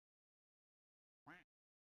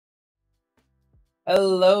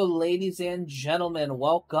Hello, ladies and gentlemen.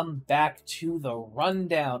 Welcome back to the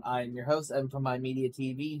Rundown. I'm your host, Evan from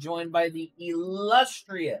HIMediaTV, joined by the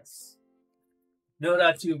illustrious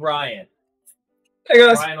No.2 Brian. Hey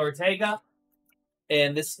guys. Brian Ortega.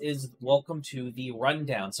 And this is Welcome to the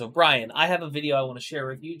Rundown. So, Brian, I have a video I want to share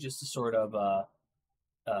with you just to sort of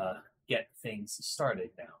get things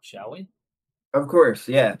started now, shall we? Of course,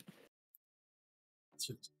 yeah.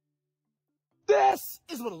 This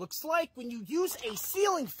is what it looks like when you use a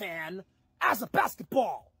ceiling fan as a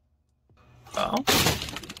basketball. Oh.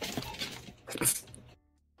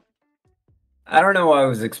 I don't know why I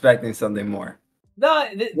was expecting something more. No,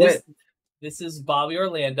 this is Bobby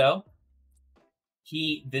Orlando.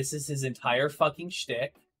 This is his entire fucking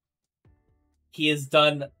shtick. He has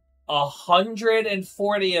done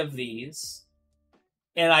 140 of these,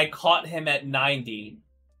 and I caught him at 90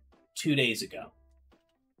 2 days ago.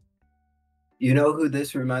 You know who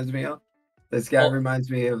this reminds me of? This guy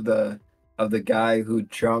reminds me of the guy who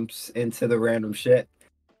jumps into the random shit.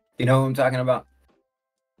 You know who I'm talking about?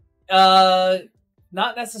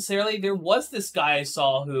 Not necessarily. There was this guy I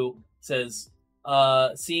saw who says,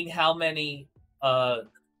 seeing how many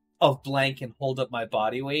of blank can hold up my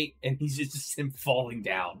body weight, and he's just him falling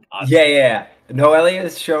down. Yeah. Noelia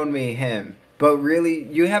has shown me him. But really,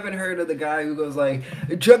 you haven't heard of the guy who goes like,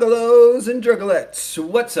 Juggalos and Juggalettes,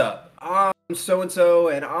 what's up? I'm so-and-so,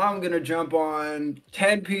 and I'm going to jump on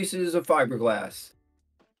 10 pieces of fiberglass.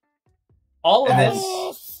 All of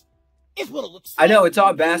this is what it looks like. I know, it's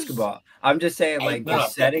all basketball. I'm just saying, like, the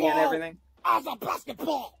setting and everything. As a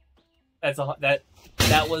basketball. That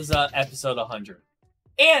was episode 100.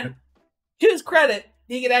 And to his credit,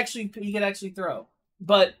 he could actually throw.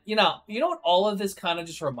 But you know what all of this kind of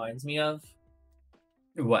just reminds me of?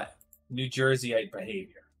 What? New Jerseyite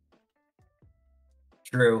behavior.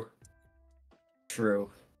 True.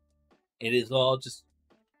 It is all just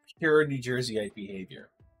pure New Jerseyite behavior.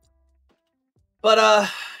 But I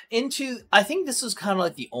think this was kind of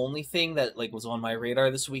like the only thing that like was on my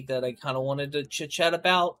radar this week that I kind of wanted to chit chat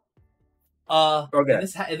about. Okay.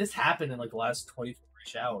 This happened in like the last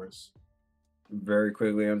 24 hours. Very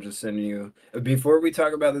quickly, I'm just sending you. Before we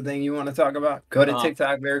talk about the thing you want to talk about, go to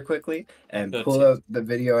TikTok very quickly and pull up the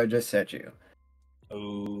video I just sent you.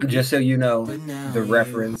 Oh. Just so you know the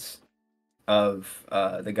reference of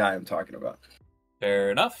the guy I'm talking about. Fair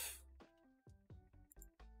enough.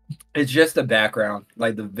 It's just the background,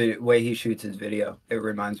 like the way he shoots his video. It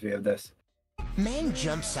reminds me of this. Man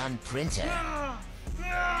jumps on printer.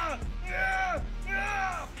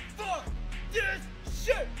 Fuck this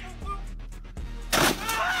shit!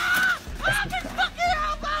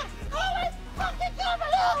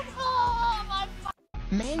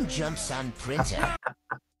 Man jumps on printer.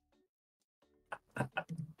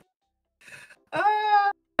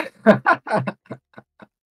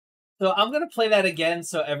 So I'm gonna play that again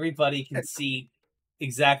so everybody can see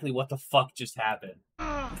exactly what the fuck just happened.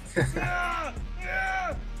 Fuck this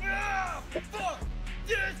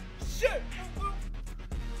shit!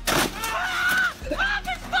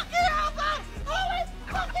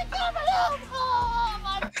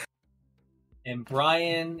 And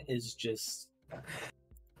Brian is just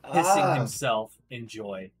pissing himself in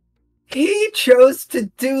joy. He chose to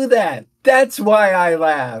do that. That's why I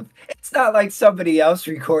laugh. It's not like somebody else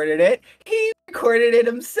recorded it. He recorded it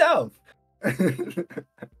himself. The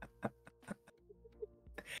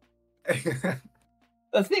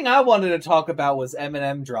thing I wanted to talk about was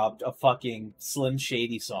Eminem dropped a fucking Slim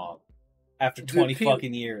Shady song after 20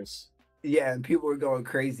 fucking years. Yeah, and people were going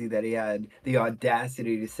crazy that he had the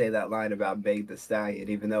audacity to say that line about Meg Thee Stallion,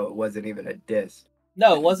 even though it wasn't even a diss.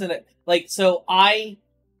 No, it wasn't. Like, so I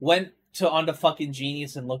went onto fucking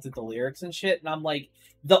Genius and looked at the lyrics and shit, and I'm like,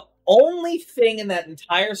 the only thing in that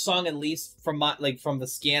entire song, at least from the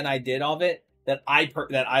scan I did of it, that I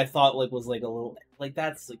thought like was like a little like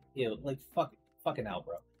that's like like fucking hell,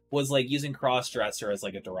 bro, was like using crossdresser as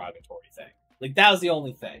like a derogatory thing. Like that was the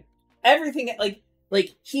only thing. Everything like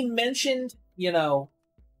he mentioned,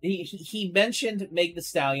 he mentioned Meg Thee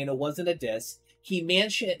Stallion. It wasn't a diss. He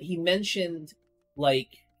mentioned like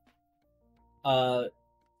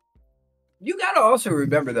You gotta also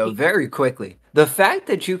remember, though, very quickly, the fact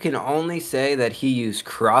that you can only say that he used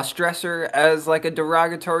crossdresser as like a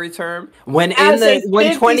derogatory term when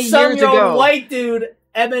 20 years ago, white dude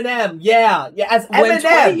Eminem, as Eminem, when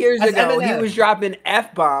 20 years ago Eminem. he was dropping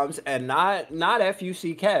F-bombs and not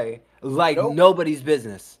F-U-C-K like nobody's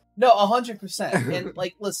business. No, 100%. And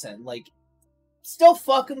like, listen, like, still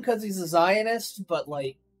fuck him because he's a Zionist, but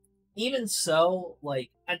like, even so, like,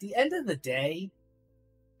 at the end of the day.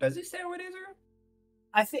 Does he stay with Israel?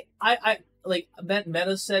 I think I like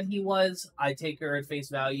Meta said he was. I take her at face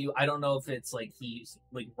value. I don't know if it's like he's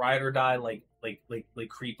like ride or die, like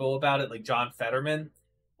creepo about it, like John Fetterman,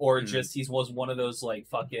 or just he was one of those like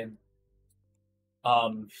fucking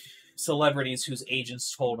celebrities whose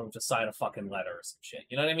agents told him to sign a fucking letter or some shit.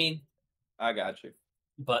 You know what I mean? I got you.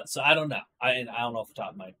 But so I don't know. I don't know off the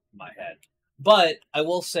top of my head. But I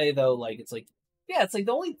will say though, like it's like yeah, it's like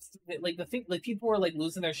the only like the thing like people were like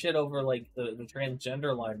losing their shit over like the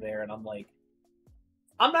transgender line there, and I'm like,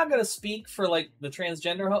 I'm not gonna speak for like the trans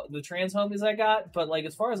homies I got, but like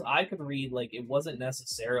as far as I could read, like it wasn't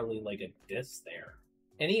necessarily like a diss there,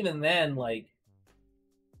 and even then, like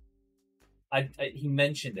he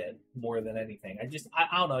mentioned it more than anything.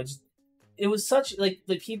 I don't know. It was such like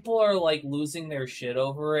the people are like losing their shit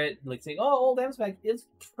over it, like saying, "Oh, old M's back." It's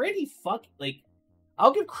pretty fucking like.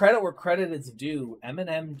 I'll give credit where credit is due.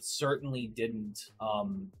 Eminem certainly didn't.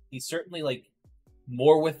 He's certainly like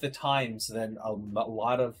more with the times than a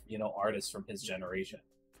lot of artists from his generation.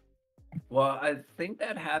 Well, I think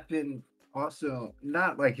that happened also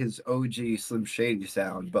not like his OG Slim Shady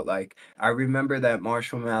sound, but like I remember that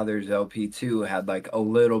Marshall Mathers LP2 had like a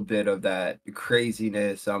little bit of that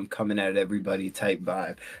craziness, coming at everybody type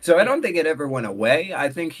vibe. So I don't think it ever went away. I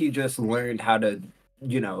think he just learned how to,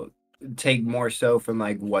 take more so from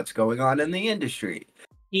like what's going on in the industry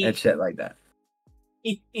and shit like that.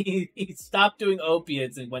 He stopped doing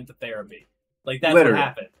opiates and went to therapy. Like that's Literally. what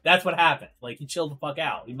happened. That's what happened. Like he chilled the fuck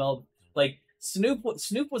out. He melded like Snoop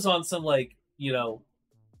was on some like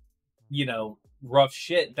rough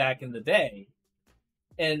shit back in the day,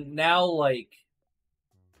 and now like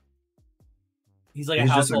he's like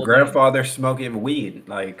he's a just a household grandfather smoking weed.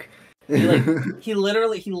 Like he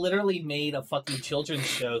literally made a fucking children's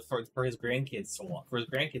show for his grandkids to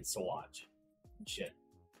watch, and shit.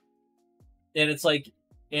 And it's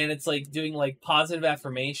like doing like positive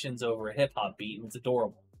affirmations over a hip hop beat, and it's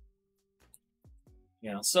adorable.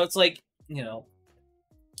 So it's like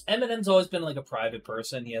Eminem's always been like a private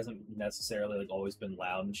person. He hasn't necessarily like always been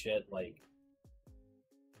loud and shit. Like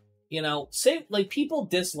say like people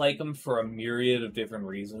dislike him for a myriad of different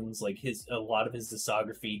reasons. Like a lot of his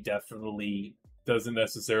discography definitely doesn't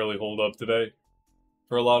necessarily hold up today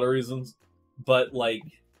for a lot of reasons. But like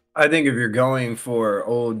I think if you're going for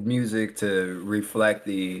old music to reflect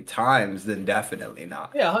the times, then definitely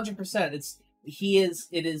not. Yeah, 100%.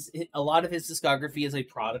 It is a lot of his discography is a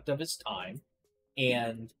product of his time,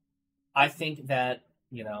 and I think that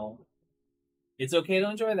it's okay to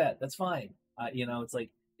enjoy that. That's fine. It's like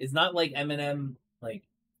it's not like Eminem. Like,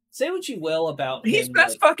 say what you will about he's him,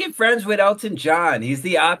 best fucking friends with Elton John. He's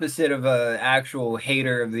the opposite of a actual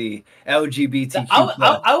hater of the LGBTQ.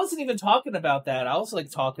 I wasn't even talking about that. I was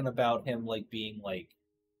like talking about him like being like,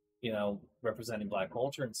 representing black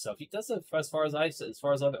culture and stuff. He does it as far as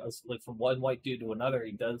like from one white dude to another.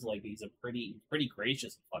 He does like he's a pretty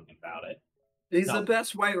gracious fucking about it. He's the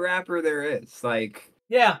best white rapper there is. Like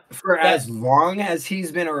for as long as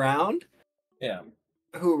he's been around. Yeah.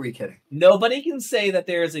 Who are we kidding? Nobody can say that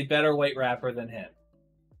there is a better white rapper than him.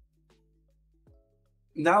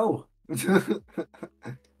 No.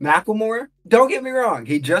 Macklemore, don't get me wrong.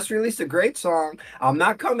 He just released a great song. I'm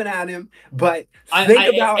not coming at him, but I'm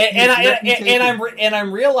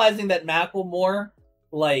realizing that Macklemore,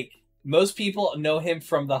 like most people know him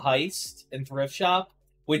from The Heist and Thrift Shop,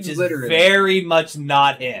 which is very much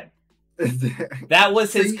not him. That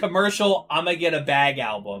was his commercial "I'm gonna get a bag"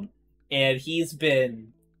 album. And he's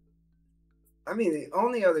been... I mean, the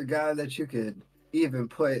only other guy that you could even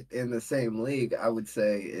put in the same league, I would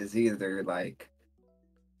say, is either like...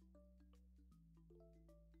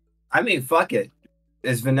 I mean, fuck it.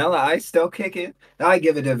 Is Vanilla Ice still kicking? I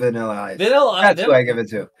give it to Vanilla Ice. That's who I give it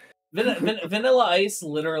to. Vanilla Ice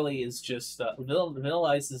literally is just... Vanilla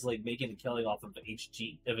Ice is like making a killing off of his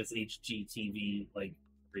HGTV like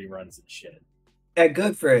reruns and shit. Yeah,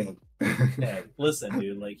 good for him. Yeah, listen,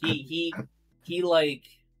 dude. Like he like.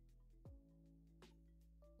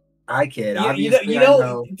 I kid. You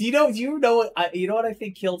know what I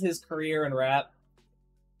think killed his career in rap?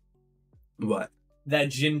 What? That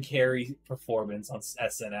Jim Carrey performance on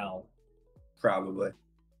SNL. Probably.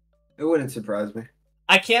 It wouldn't surprise me.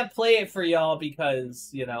 I can't play it for y'all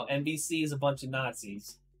because NBC is a bunch of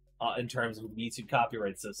Nazis in terms of the YouTube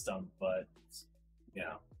copyright system, but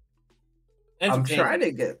I'm trying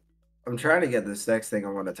to get this next thing I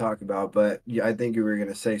want to talk about, but I think you were going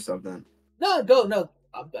to say something. No, go. No,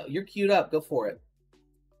 you're queued up. Go for it.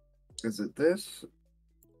 Is it this?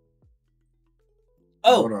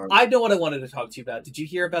 Hold Oh, on. I know what I wanted to talk to you about. Did you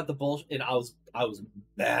hear about the bullshit? And I was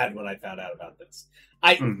mad when I found out about this.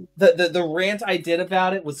 The rant I did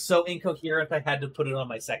about it was so incoherent I had to put it on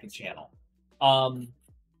my second channel.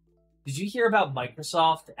 Did you hear about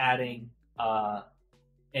Microsoft adding an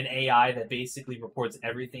AI that basically records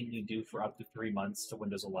everything you do for up to 3 months to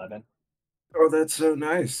Windows 11? Oh, that's so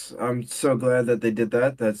nice. I'm so glad that they did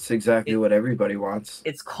that. That's exactly what everybody wants.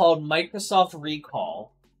 It's called Microsoft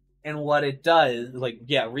Recall. And what it does,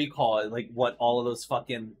 recall, like what all of those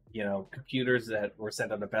fucking, computers that were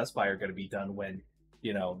sent on to Best Buy are going to be done when,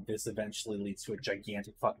 this eventually leads to a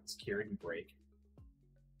gigantic fucking security break.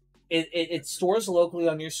 It stores locally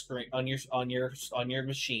on your screen, on your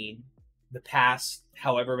machine, the past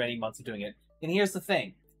however many months of doing it. And here's the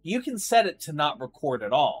thing: you can set it to not record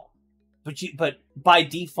at all, but by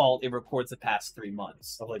default it records the past 3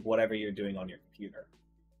 months of like whatever you're doing on your computer.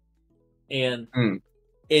 And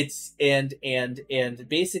it's and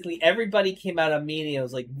basically everybody came out of media and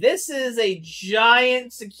was like, this is a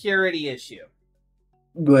giant security issue.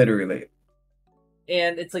 Literally.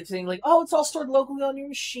 And it's like saying like, oh, it's all stored locally on your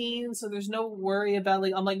machine, so there's no worry about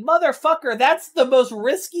like. I'm like, motherfucker, that's the most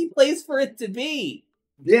risky place for it to be.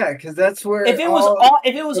 Yeah, because that's where if it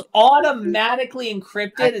was automatically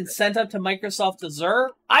encrypted and sent up to Microsoft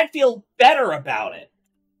Azure, I'd feel better about it.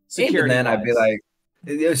 Even then, I'd be like,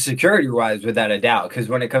 security-wise, without a doubt, because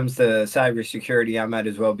when it comes to cybersecurity, I might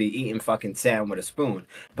as well be eating fucking sand with a spoon.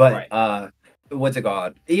 But what's it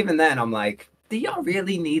called? Even then, I'm like, do y'all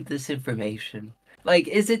really need this information? Like,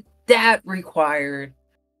 is it that required?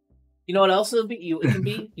 You know what else it can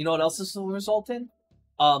be? You know what else this will result in?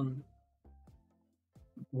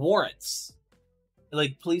 Warrants.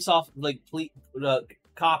 Like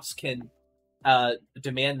cops can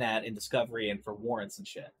demand that in discovery and for warrants and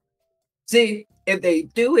shit. See, if they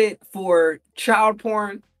do it for child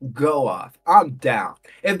porn, go off. I'm down.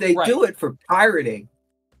 If they do it for pirating,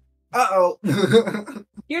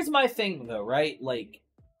 Here's my thing, though, right? Like,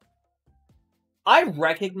 I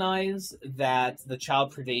recognize that the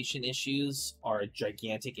child predation issues are a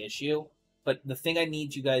gigantic issue, but the thing I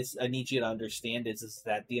need you to understand is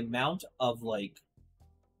that the amount of like,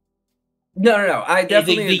 no, I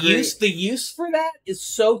definitely agree. The use for that is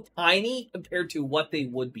so tiny compared to what they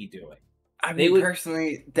would be doing. I mean,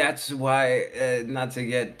 personally, that's why, not to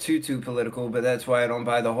get too political, but that's why I don't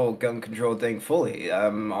buy the whole gun control thing fully.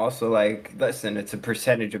 I'm also like, listen, it's a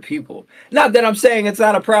percentage of people. Not that I'm saying it's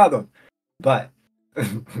not a problem, but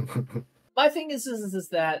my thing is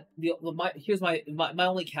that here's my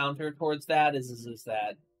only counter towards that is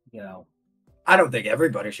that, I don't think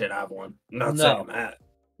everybody should have one. I'm not saying that.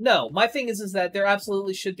 No, my thing is that there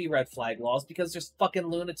absolutely should be red flag laws because there's fucking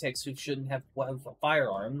lunatics who shouldn't have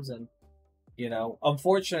firearms, and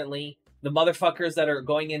unfortunately, the motherfuckers that are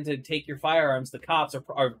going in to take your firearms, the cops,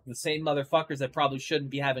 are the same motherfuckers that probably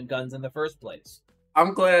shouldn't be having guns in the first place.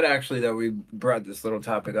 I'm glad, actually, that we brought this little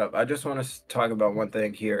topic up. I just want to talk about one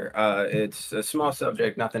thing here. It's a small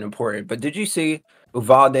subject, nothing important. But did you see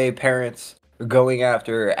Uvalde parents going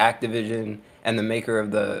after Activision and the maker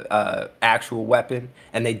of the actual weapon?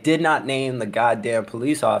 And they did not name the goddamn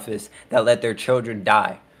police office that let their children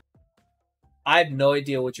die. I have no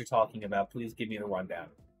idea what you're talking about. Please give me the rundown.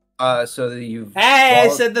 So you've... Hey, I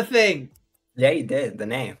said the thing! Yeah, you did, the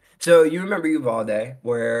name. So you remember Uvalde,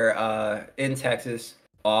 where in Texas,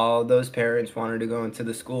 all those parents wanted to go into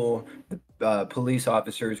the school. The police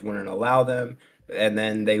officers wouldn't allow them. And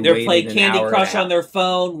then they waited playing Candy Crush on their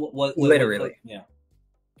phone. Literally. Yeah.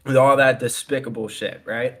 With all that despicable shit,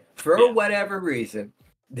 right? For whatever reason,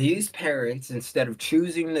 these parents, instead of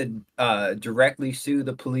choosing to directly sue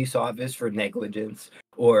the police office for negligence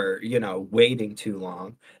or, waiting too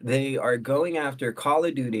long, they are going after Call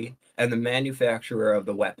of Duty and the manufacturer of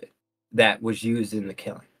the weapon that was used in the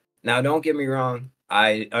killing. Now, don't get me wrong.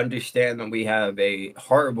 I understand that we have a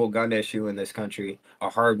horrible gun issue in this country, a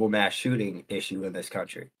horrible mass shooting issue in this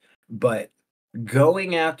country. But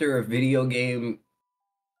going after a video game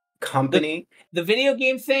company... The video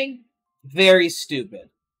game thing, very stupid.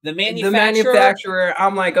 The manufacturer,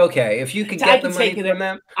 I'm like, okay, if you can get the money from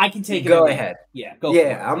them, I can take it. Go ahead. Yeah, go for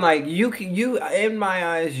it. I'm like, you in my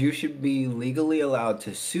eyes, you should be legally allowed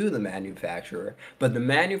to sue the manufacturer, but the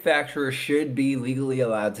manufacturer should be legally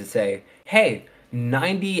allowed to say, hey,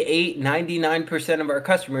 99% of our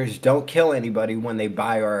customers don't kill anybody when they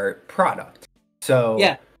buy our product. So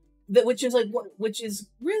yeah, which is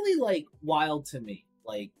really like wild to me.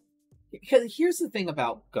 Like, because here's the thing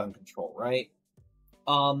about gun control, right?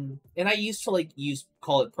 And I used to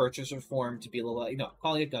call it purchase reform to be a little,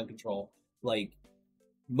 calling it gun control. Like,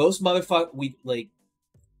 most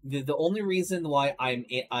the only reason why I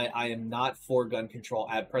am not for gun control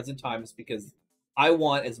at present time is because I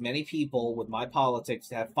want as many people with my politics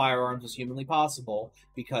to have firearms as humanly possible,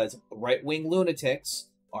 because right wing lunatics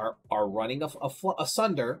are running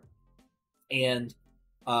asunder, and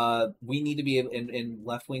we need to be able, and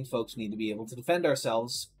left wing folks need to be able to defend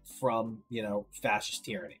ourselves from, you know, fascist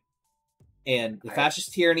tyranny. And the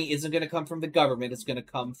fascist tyranny isn't going to come from the government. It's going to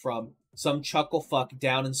come from some chuckle fuck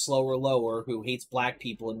down in Slower Lower who hates black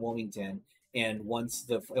people in Wilmington. And once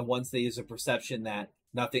there's a perception that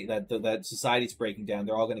that society's breaking down,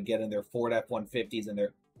 they're all going to get in their Ford F-150s and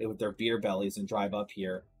with their beer bellies and drive up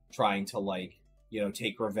here trying to, like, you know,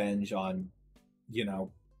 take revenge on, you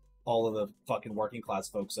know, all of the fucking working class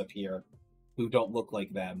folks up here who don't look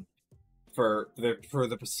like them, for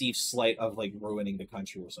the perceived slight of, like, ruining the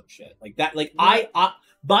country or some shit like that. Like,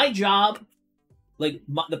 my job, like,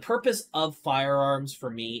 the purpose of firearms for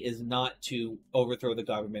me is not to overthrow the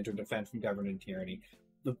government or defend from government tyranny.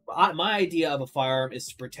 My idea of a firearm is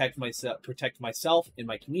to protect myself and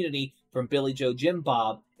my community from Billy Joe Jim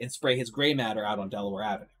Bob and spray his gray matter out on Delaware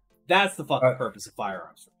Avenue. That's the fucking purpose of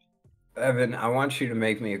firearms for me. Evan, I want you to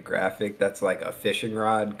make me a graphic that's like a fishing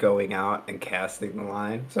rod going out and casting the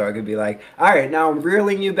line. So I could be like, all right, now I'm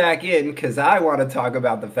reeling you back in because I want to talk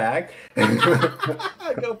about the fact.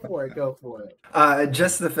 Go for it.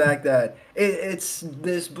 Just the fact that it's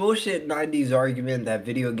this bullshit 90s argument that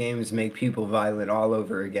video games make people violent all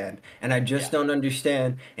over again. And I just don't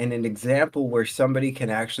understand an example where somebody can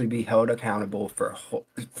actually be held accountable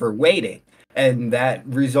for waiting, and that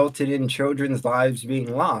resulted in children's lives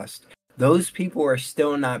being lost. Those people are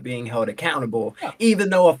still not being held accountable, even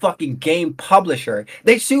though a fucking game publisher,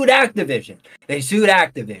 they sued Activision.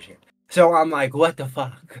 So I'm like, what the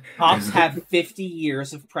fuck? Cops have 50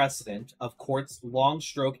 years of precedent of courts long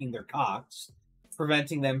stroking their cocks,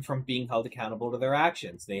 preventing them from being held accountable to their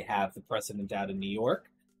actions. They have the precedent out in New York,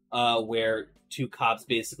 where 2 cops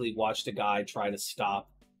basically watched a guy try to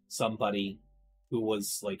stop somebody who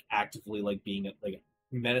was, like, actively, like, being, like,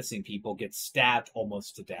 menacing people, get stabbed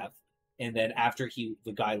almost to death. And then after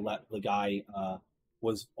the guy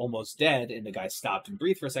was almost dead, and the guy stopped and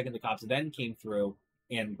breathed for a second, the cops then came through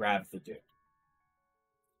and grabbed the dude.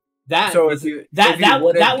 That was the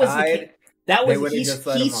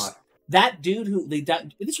dude who they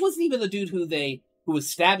died. This wasn't even the dude who was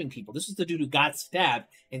stabbing people. This was the dude who got stabbed,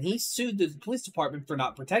 and he sued the police department for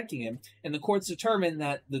not protecting him. And the courts determined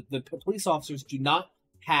that the police officers do not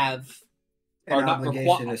have an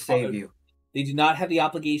obligation to save you. They do not have the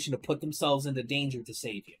obligation to put themselves into danger to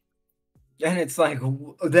save you. And it's like,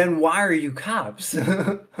 then why are you cops?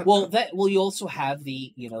 Well, you also have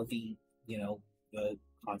the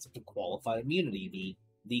concept of qualified immunity,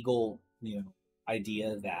 the legal,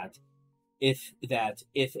 idea that if it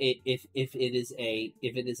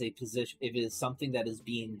is something that is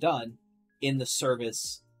being done in the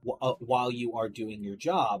service while you are doing your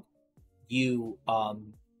job, you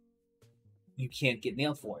can't get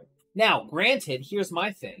nailed for it. Now, granted, here's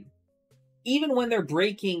my thing. Even when they're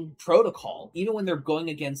breaking protocol, even when they're going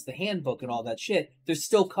against the handbook and all that shit, they're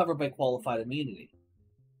still covered by qualified immunity.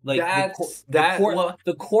 Like,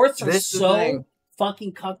 the courts are so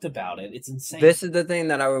fucking cucked about it. It's insane. This is the thing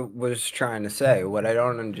that I was trying to say. What I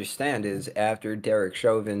don't understand is after Derek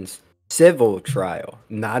Chauvin's civil trial,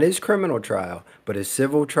 not his criminal trial, but his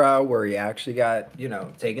civil trial where he actually got,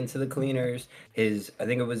 taken to the cleaners, I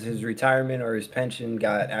think it was his retirement or his pension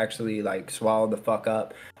got actually, like, swallowed the fuck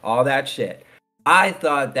up, all that shit. I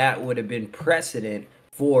thought that would have been precedent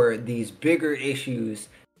for these bigger issues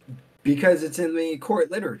because it's in the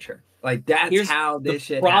court literature. Like, that's how this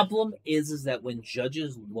shit happens. The problem is that when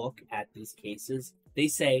judges look at these cases, they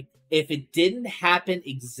say, if it didn't happen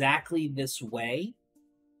exactly this way,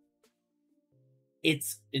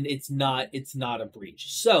 it's not a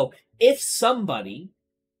breach. So if somebody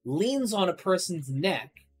leans on a person's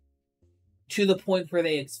neck to the point where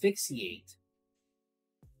they asphyxiate,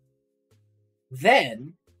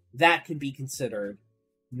 then that could be considered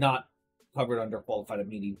not covered under qualified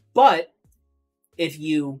immunity. But if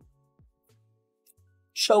you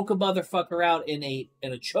choke a motherfucker out in a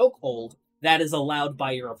chokehold that is allowed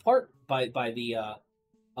by your by the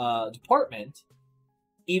department,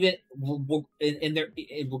 even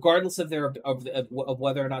regardless of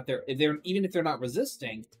whether or not even if they're not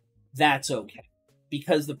resisting, that's okay.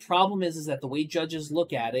 Because the problem is that the way judges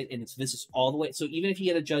look at it, and this is all the way. So even if you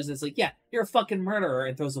get a judge that's like, yeah, you're a fucking murderer,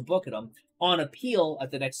 and throws a book at them, on appeal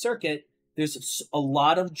at the next circuit, there's a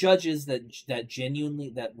lot of judges that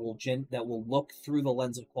will look through the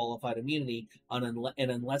lens of qualified immunity and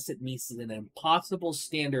unless it meets an impossible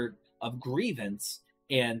standard of grievance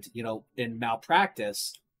and in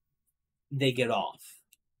malpractice, they get off.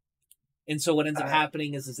 And so what ends up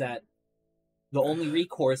happening is that the only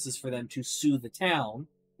recourse is for them to sue the town,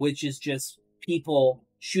 which is just people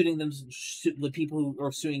shooting them. The people who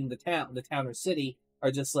are suing the town or city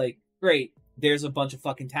are just like, great, there's a bunch of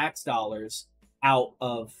fucking tax dollars out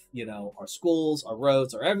of, you know, our schools, our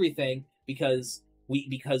roads, our everything, because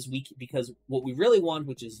what we really want,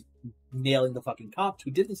 which is nailing the fucking cops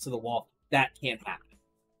who did this to the wall, that can't happen.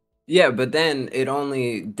 Yeah, but then it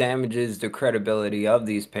only damages the credibility of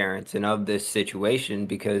these parents and of this situation,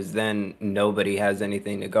 because then nobody has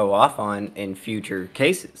anything to go off on in future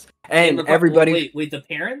cases. And everybody... Wait, the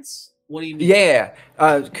parents? What do you mean? Yeah,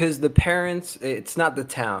 because the parents, it's not the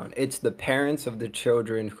town, it's the parents of the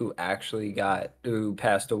children who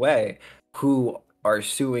passed away, who are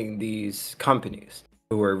suing these companies,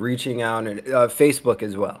 who are reaching out, and Facebook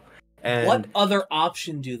as well. And what other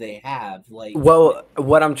option do they have? Like, well,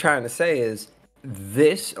 what I'm trying to say is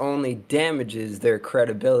this only damages their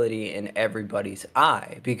credibility in everybody's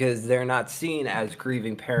eye, because they're not seen as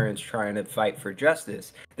grieving parents trying to fight for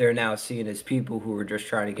justice. They're now seen as people who are just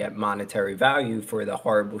trying to get monetary value for the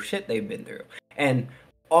horrible shit they've been through. And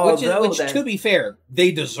which, to be fair,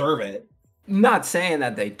 they deserve it. Not saying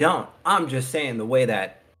that they don't. I'm just saying the way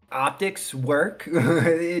that optics work,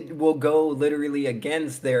 it will go literally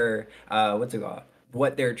against their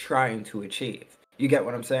what they're trying to achieve. You get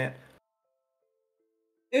what I'm saying?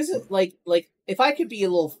 There's like if I could be a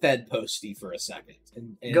little Fed posty for a second,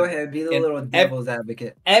 and go ahead, be the little devil's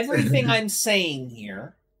advocate. Everything I'm saying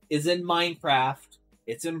here is in Minecraft.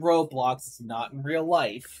 It's in Roblox. It's not in real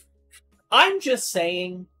life. I'm just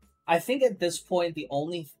saying, I think at this point the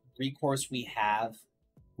only recourse we have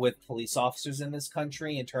with police officers in this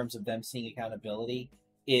country in terms of them seeing accountability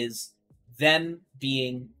is them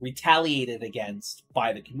being retaliated against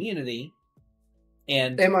by the community,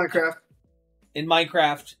 and in Minecraft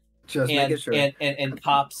just and, sure. and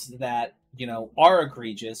cops that, you know, are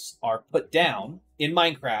egregious are put down in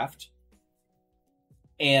Minecraft,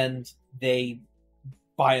 and they,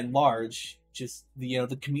 by and large, just, you know,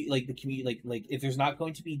 the community, like if there's not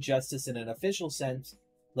going to be justice in an official sense,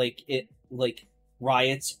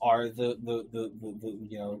 riots are the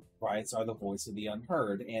voice of the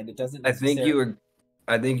unheard, and it doesn't necessarily...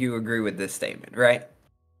 I think you agree with this statement, right?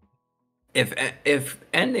 If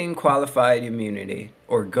ending qualified immunity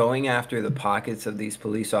or going after the pockets of these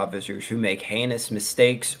police officers who make heinous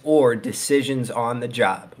mistakes or decisions on the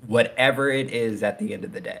job, whatever it is at the end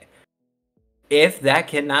of the day, if that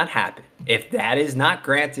cannot happen, if that is not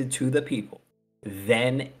granted to the people,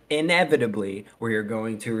 then inevitably we are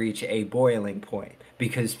going to reach a boiling point,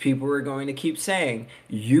 because people are going to keep saying,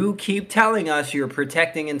 you keep telling us you're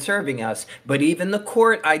protecting and serving us, but even the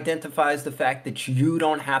court identifies the fact that you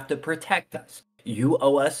don't have to protect us. You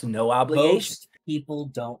owe us no obligation. Most people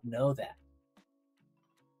don't know that.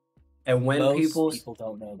 And when people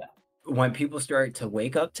don't know that. When people start to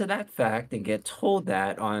wake up to that fact and get told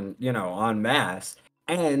that en masse,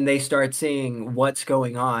 and they start seeing what's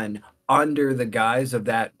going on under the guise of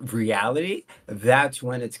that reality, that's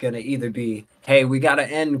when it's going to either be, hey, we got to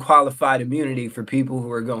end qualified immunity for people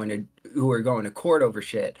who are going to court over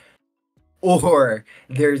shit, or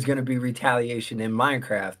there's going to be retaliation in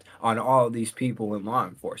Minecraft on all of these people in law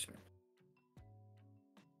enforcement.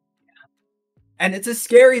 And it's a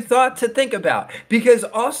scary thought to think about, because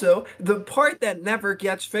also the part that never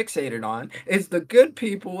gets fixated on is the good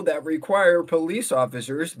people that require police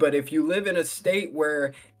officers. But if you live in a state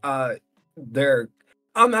where I'm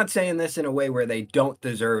not saying this in a way where they don't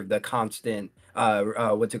deserve the constant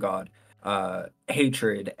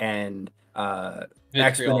hatred and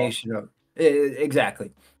explanation of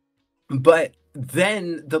exactly. But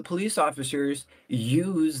then the police officers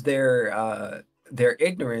use their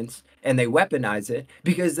ignorance and they weaponize it,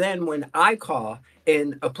 because then when I call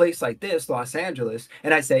in a place like this, Los Angeles,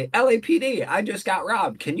 and I say, LAPD, I just got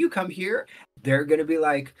robbed, can you come here? They're going to be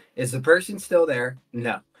like, is the person still there?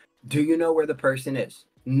 No. Do you know where the person is?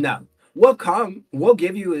 No. We'll come. We'll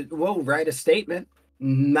we'll write a statement.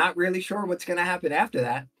 Not really sure what's going to happen after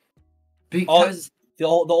that. Because the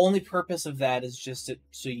only purpose of that is just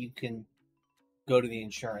so you can go to the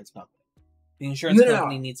insurance company. The insurance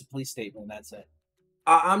company needs a police statement, and that's it.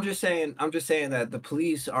 I'm just saying that the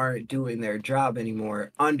police aren't doing their job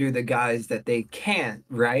anymore under the guise that they can't,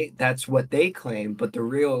 right? That's what they claim. But the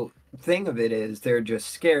real thing of it is they're just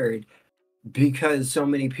scared because so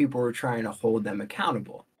many people are trying to hold them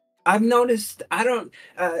accountable. I've noticed,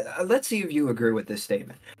 let's see if you agree with this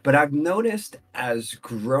statement, but I've noticed as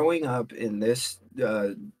growing up in this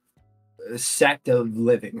sect of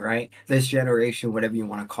living, right? This generation, whatever you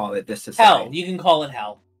want to call it, this society. Hell, you can call it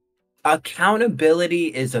hell. accountability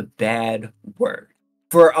is a bad word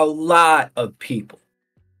for a lot of people.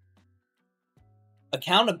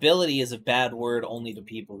 Accountability is a bad word only to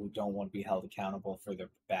people who don't want to be held accountable for their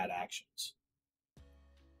bad actions.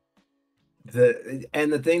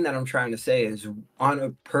 The thing that I'm trying to say is on a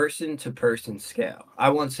person-to-person scale. I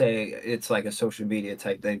won't say it's like a social media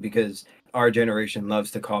type thing because our generation loves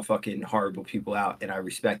to call fucking horrible people out, and I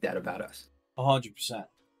respect that about us. 100%.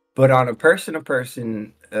 But on a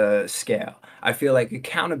person-to-person scale, I feel like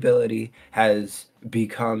accountability has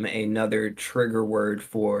become another trigger word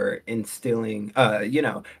for instilling,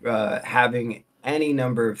 having any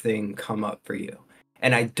number of things come up for you.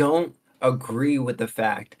 And I don't agree with the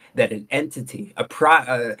fact that an entity, a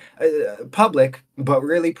public but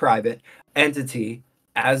really private entity,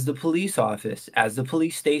 as the police office, as the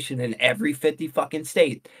police station in every 50 fucking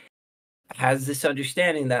state, has this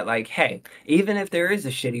understanding that, like, hey, even if there is a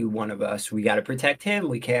shitty one of us, we got to protect him.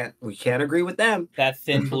 We can't agree with them. That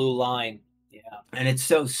thin blue line. Yeah. And it's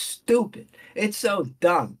so stupid. It's so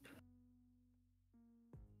dumb.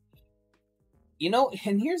 You know,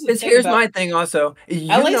 and here's the thing. Here's my thing also.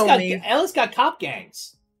 LA's got cop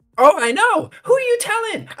gangs. Oh, I know. Who are you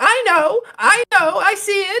telling? I know. I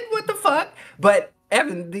see it. What the fuck? But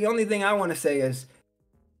Evan, the only thing I want to say is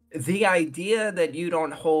the idea that you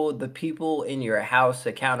don't hold the people in your house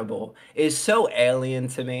accountable is so alien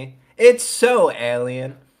to me. It's so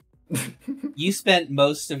alien. You spent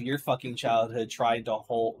most of your fucking childhood trying to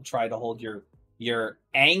hold your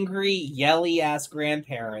angry, yelly ass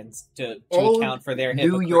grandparents to account for their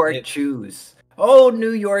New York Jews. Oh,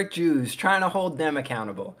 New York Jews, trying to hold them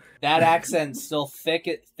accountable. That accent's still thick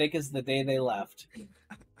as the day they left.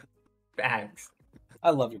 Facts. I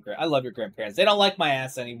love your grandparents. They don't like my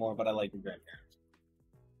ass anymore, but I like your grandparents.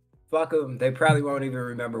 Fuck them. They probably won't even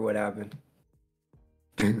remember what happened.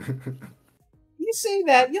 You say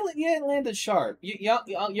that you landed sharp. Your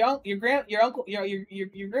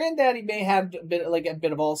granddaddy may have a bit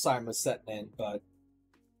of Alzheimer's setting in, but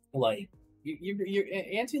like your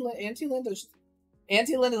Auntie Linda's a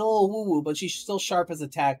little woo woo, but she's still sharp as a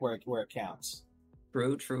tack where it counts.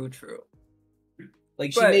 True.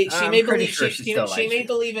 Like she may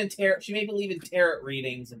believe in tarot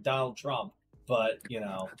readings and Donald Trump, but you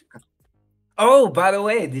know. Oh, by the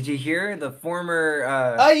way, did you hear the former?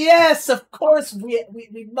 Oh yes, of course we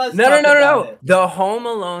must. No. The Home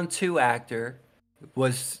Alone 2 actor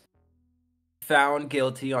was found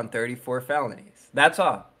guilty on 34 felonies. That's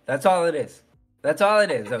all. That's all it is.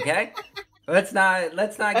 Okay. let's not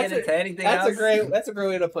get into anything else. That's a great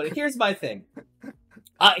way to put it. Here's my thing.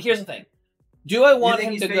 Here's the thing. Do I want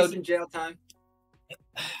him to go to jail time?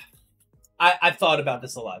 I've thought about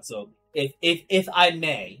this a lot. So if I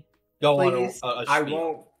may go Please, on a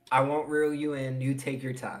I won't reel you in. You take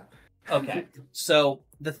your time. Okay. So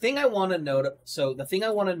the thing I want to note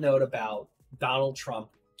about Donald Trump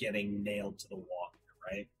getting nailed to the wall,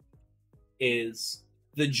 right, is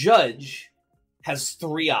the judge has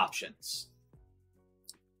 3 options.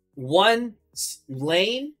 1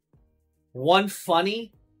 lame, 1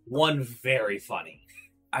 funny, 1 very funny.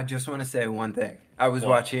 I just want to say one thing. I was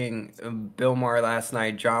watching Bill Maher last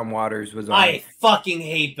night. John Waters was on. I fucking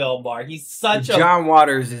hate Bill Maher. He's such a John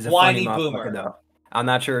Waters is a whiny funny boomer. Though. I'm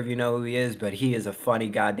not sure if you know who he is, but he is a funny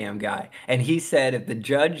goddamn guy. And he said if the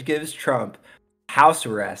judge gives Trump house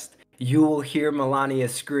arrest, you will hear Melania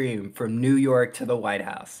scream from New York to the White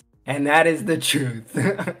House. And that is the truth. No,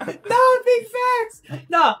 big facts.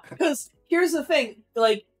 No, because here's the thing.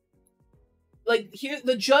 Like here,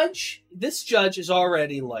 this judge is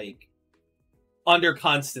already like under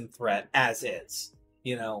constant threat as is.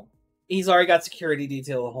 You know, he's already got security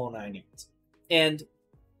detail, the whole 9 yards. And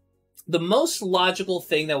the most logical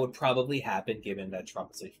thing that would probably happen, given that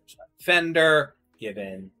Trump is a first time offender,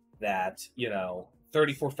 given that,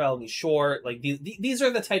 34 felonies short, like these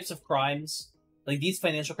are the types of crimes, like these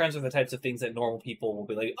financial crimes are the types of things that normal people will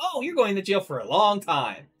be like, oh, you're going to jail for a long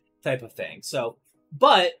time type of thing. So,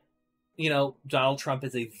 but Donald Trump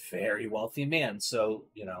is a very wealthy man. So,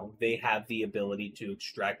 they have the ability to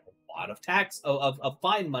extract a lot of of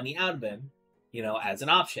fine money out of him, as an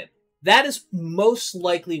option. That is most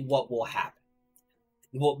likely what will happen.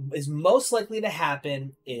 What is most likely to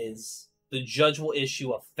happen is the judge will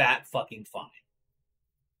issue a fat fucking fine.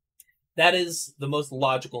 That is the most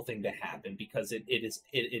logical thing to happen because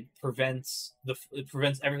it prevents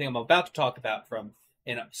everything I'm about to talk about from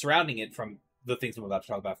surrounding it from the things I'm about to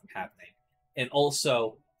talk about from happening. And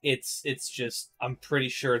also, it's just, I'm pretty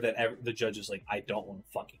sure that the judge is like, I don't want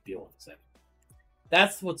to fucking deal with this anymore.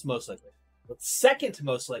 That's what's most likely. What's second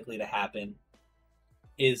most likely to happen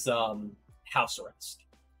is house arrest.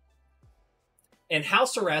 And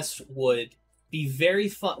house arrest would be very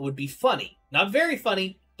fun. Would be funny, not very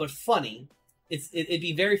funny, but funny. It'd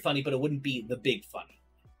be very funny, but it wouldn't be the big funny.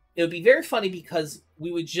 It would be very funny because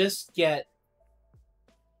we would just get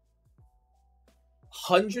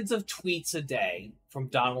hundreds of tweets a day from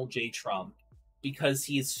Donald J. Trump because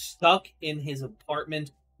he is stuck in his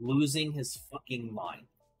apartment losing his fucking mind.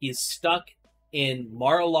 He is stuck in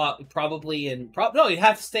Mar-a-Lago, no, he'd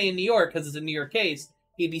have to stay in New York because it's a New York case.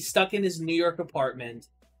 He'd be stuck in his New York apartment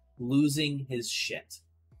losing his shit.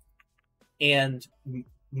 And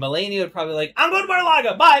Melania would probably like, I'm going to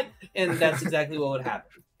Mar-a-Lago, bye! And that's exactly what would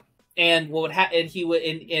happen. And what would happen,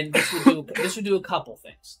 and this would do a couple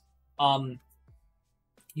things.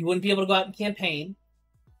 He wouldn't be able to go out and campaign.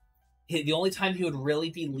 The only time he would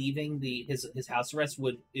really be leaving his house arrest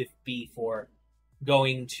would be for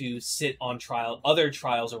going to sit on other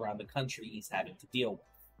trials around the country he's having to deal with,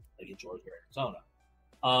 like in Georgia, Arizona.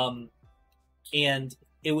 And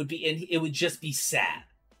it would just be sad.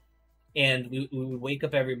 And we would wake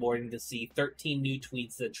up every morning to see 13 new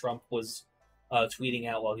tweets that Trump was tweeting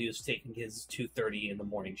out while he was taking his 2:30 in the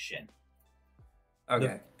morning shit.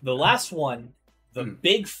 Okay. The last one, the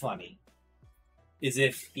big funny, is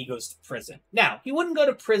if he goes to prison. Now, he wouldn't go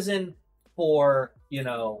to prison for,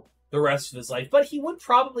 the rest of his life, but he would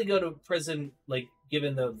probably go to prison, like,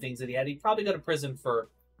 given the things that he had, he'd probably go to prison for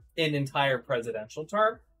an entire presidential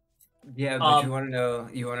term. Yeah, but you want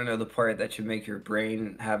to know the part that should make your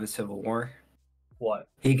brain have a civil war? What?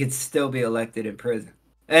 He could still be elected in prison.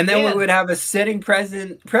 And then we would have a sitting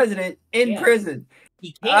president in prison.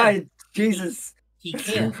 He can. Jesus. He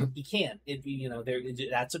can.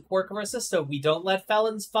 That's a quirk of our system. We don't let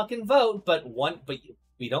felons fucking vote, but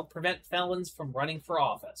we don't prevent felons from running for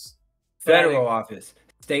office. Federal office.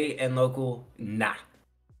 State and local, nah.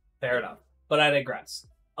 Fair enough. But I digress.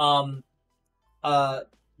 The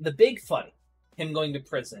big funny, him going to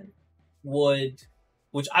prison, which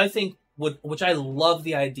I love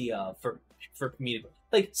the idea of for comedic.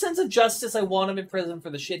 Like, sense of justice, I want him in prison for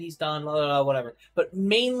the shit he's done, blah, blah, blah, whatever. But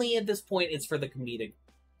mainly at this point, it's for the comedic,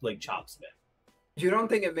 like, chops of it. You don't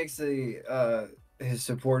think it makes his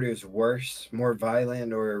supporters worse, more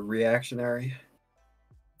violent, or reactionary?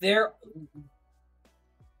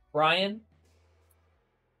 Brian,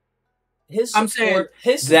 his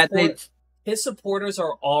supporters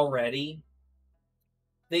are already,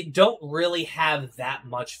 they don't really have that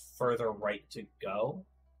much further right to go.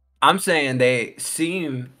 I'm saying they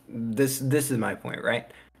seem, this is my point, right?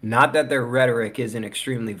 Not that their rhetoric isn't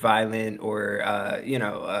extremely violent or,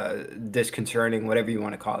 disconcerting, whatever you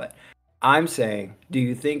want to call it. I'm saying, do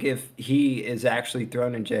you think if he is actually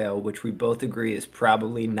thrown in jail, which we both agree is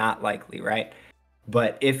probably not likely, right?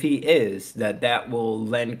 But if he is, that will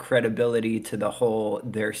lend credibility to the whole,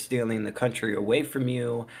 they're stealing the country away from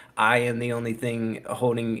you. I am the only thing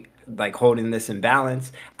holding this in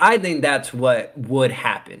balance. I think that's what would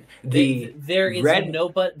happen. I'm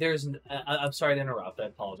sorry to interrupt. I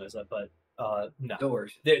apologize, but no. No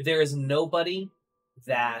worries. There is nobody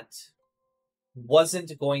that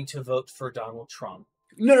wasn't going to vote for Donald Trump.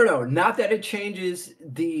 No. Not that it changes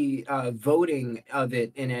the voting of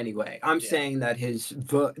it in any way. I'm saying that his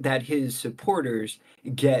supporters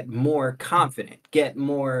get more confident, get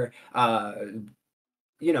more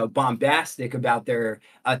bombastic about their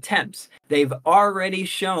attempts. They've already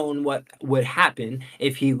shown what would happen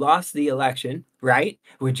if he lost the election, right?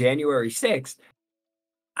 With January 6th.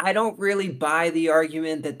 I don't really buy the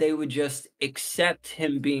argument that they would just accept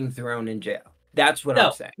him being thrown in jail. That's what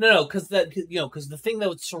I'm saying. No, because the thing that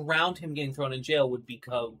would surround him getting thrown in jail would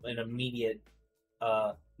become an immediate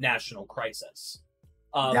national crisis.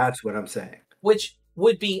 That's what I'm saying. Which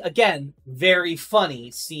would be, again, very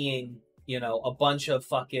funny seeing, a bunch of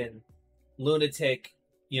fucking lunatic,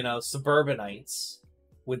 suburbanites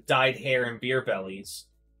with dyed hair and beer bellies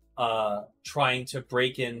trying to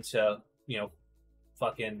break into,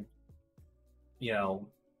 fucking,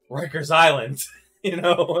 Rikers Island,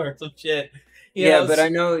 or some shit. But I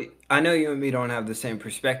know you and me don't have the same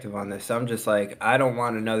perspective on this. I'm just like, I don't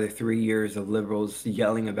want another 3 years of liberals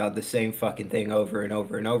yelling about the same fucking thing over and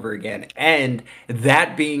over and over again, and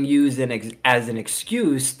that being used as an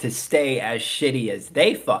excuse to stay as shitty as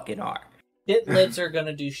they fucking are. Shit libs are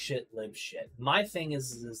gonna do shit lib shit. My thing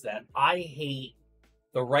is that I hate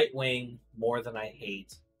the right wing more than I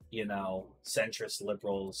hate, centrist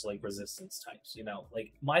liberals, like resistance types.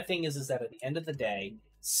 Like, my thing is that at the end of the day,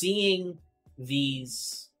 seeing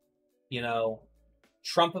these,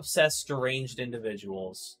 Trump-obsessed, deranged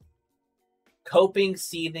individuals coping,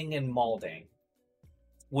 seething, and mauling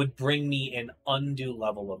would bring me an undue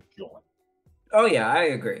level of joy. Oh yeah, I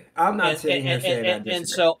agree. I'm not sitting here saying I disagree. And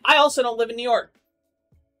so I also don't live in New York,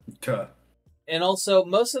 Tuh. And also,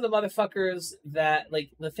 most of the motherfuckers that,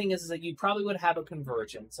 like, the thing is that you probably would have a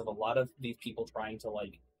convergence of a lot of these people trying to,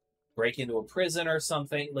 like, break into a prison or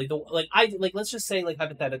something. Let's just say, like,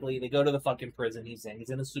 hypothetically, they go to the fucking prison he's in. He's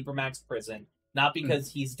in a supermax prison. Not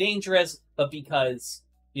because he's dangerous, but because,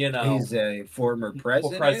 you know... He's a former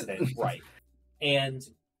president. Right. And,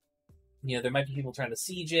 you know, there might be people trying to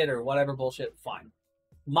siege it or whatever bullshit. Fine.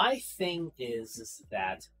 My thing is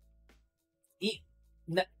that...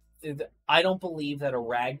 I don't believe that a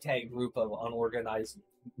ragtag group of unorganized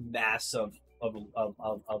mass of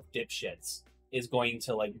dipshits is going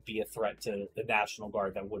to, like, be a threat to the National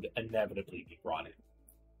Guard that would inevitably be brought in.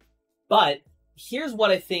 But here's what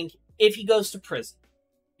I think, if he goes to prison,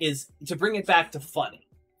 is to bring it back to funny.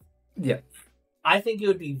 Yeah. I think it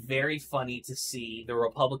would be very funny to see the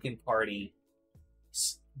Republican Party,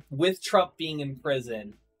 with Trump being in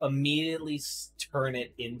prison, immediately turn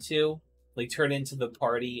into the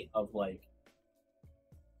party of, like,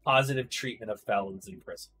 positive treatment of felons in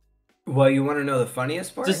prison. Well, you want to know the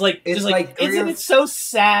funniest part? Isn't it so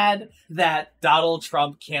sad that Donald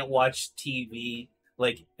Trump can't watch TV,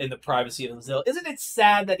 like, in the privacy of his cell? Isn't it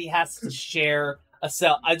sad that he has to share a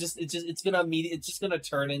cell? It's gonna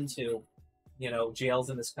turn into, you know, jails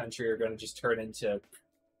in this country are gonna just turn into,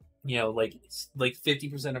 you know, like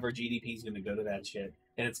 50% of our GDP is gonna go to that shit,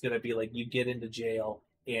 and it's gonna be like you get into jail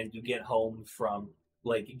and you get home from,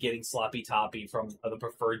 like, getting sloppy toppy from the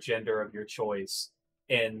preferred gender of your choice.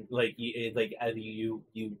 And you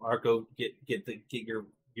are go get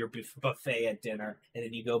your buffet at dinner, and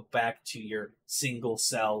then you go back to your single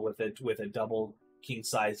cell with a double king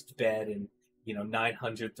sized bed and, you know,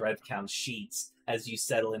 900 thread count sheets as you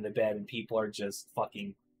settle into bed, and people are just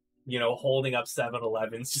fucking, you know, holding up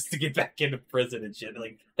 7-Elevens just to get back into prison and shit.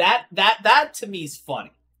 Like that to me is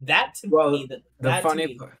funny. That to me would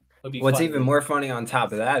be what's funny. even more funny on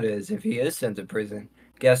top of that is if he is sent to prison,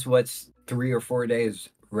 guess what's 3 or 4 days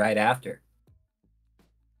right after?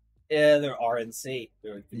 Yeah, they're RNC.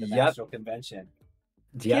 They're the National Convention.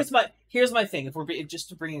 Yep. Here's my thing. If we're just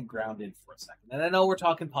to bring it grounded for a second, and I know we're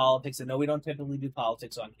talking politics. I know we don't typically do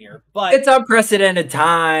politics on here, but it's unprecedented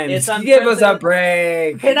times. Give us a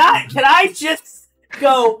break. Can I just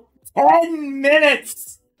go 10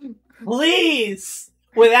 minutes, please,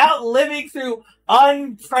 without living through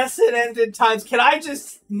unprecedented times? Can I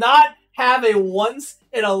just not have a once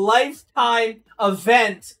in a lifetime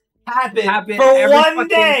event happen for one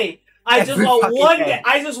day? I just want one day.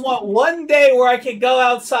 I just want one day where I can go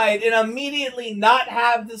outside and immediately not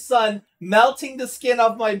have the sun melting the skin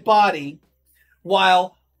off my body,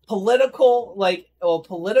 while political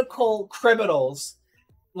criminals,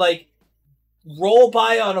 like, roll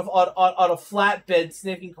by on a flatbed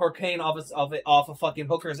sniffing cocaine off a fucking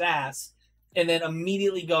hooker's ass, and then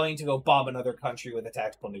immediately going to go bomb another country with a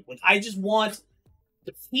tactical nuke. Like, I just want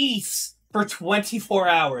the peace for 24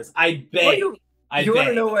 hours. I beg. You want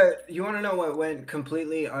to know what went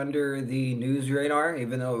completely under the news radar,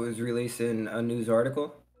 even though it was released in a news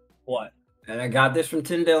article? What? And I got this from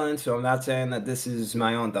Tim Dillon, so I'm not saying that this is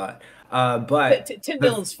my own thought. But Tim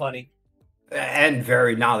Dillon's funny and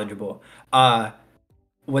very knowledgeable.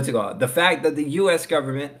 What's it called? The fact that the U.S.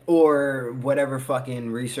 government or whatever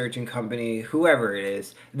fucking researching company, whoever it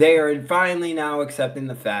is, they are finally now accepting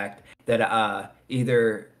the fact that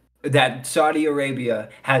either that Saudi Arabia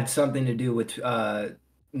had something to do with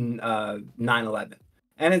 9/11.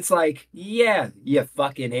 And it's like, yeah, you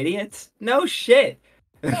fucking idiots. No shit.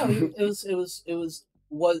 No,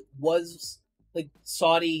 was like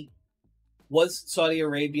Saudi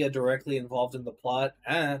Arabia directly involved in the plot?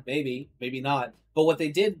 Maybe not. But what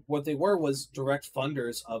they were was direct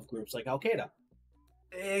funders of groups like Al Qaeda.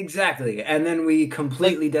 Exactly. And then we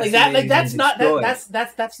completely that's not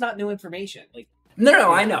new information. Like,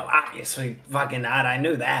 No, I know. Obviously, fucking not. I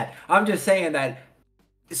knew that. I'm just saying that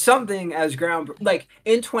something as like,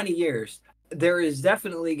 in 20 years, there is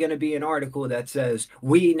definitely going to be an article that says,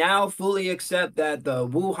 we now fully accept that the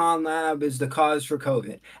Wuhan lab is the cause for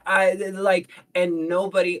COVID. And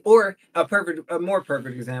nobody, or a more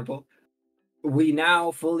perfect example, we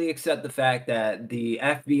now fully accept the fact that the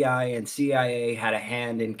FBI and CIA had a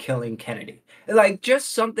hand in killing Kennedy. Like,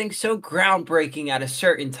 just something so groundbreaking at a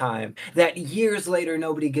certain time that years later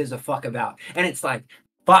nobody gives a fuck about. And it's like,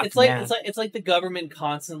 fuck, it's like the government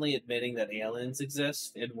constantly admitting that aliens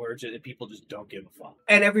exist, and people just don't give a fuck.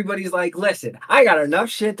 And everybody's like, listen, I got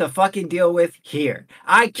enough shit to fucking deal with here.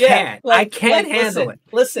 I can't handle it.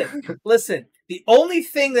 Listen. The only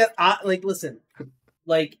thing that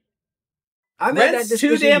rent's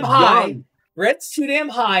too damn high. Rent's too damn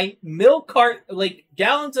high.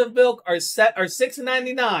 Gallons of milk are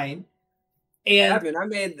 $6.99. And I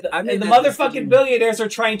made the that motherfucking decision. billionaires are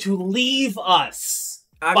trying to leave us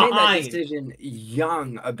I made that behind. decision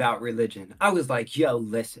young about religion. I was like, yo,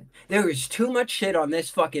 listen, there is too much shit on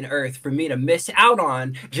this fucking earth for me to miss out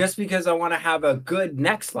on just because I want to have a good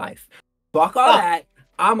next life. Fuck all that.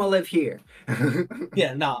 I'ma live here.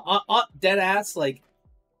 Yeah, no, dead ass. Like,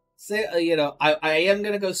 say, you know, I am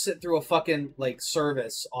gonna go sit through a fucking like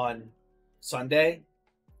service on Sunday,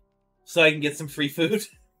 so I can get some free food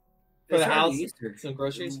for the house, Easter. some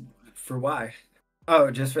groceries. For why?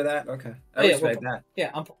 Oh, just for that? Okay, I Yeah, respect that.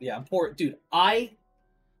 Yeah, I'm poor, dude. I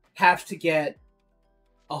have to get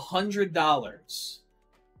 $100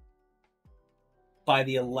 by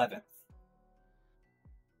the 11th.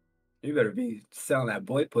 You better be selling that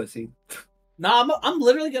boy pussy. Nah, I'm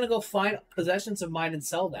literally gonna go find possessions of mine and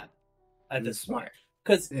sell them at this point.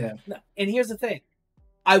 Because Yeah. And here's the thing,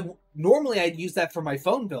 normally I'd use that for my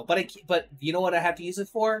phone bill, but you know what I have to use it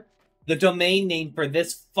for? The domain name for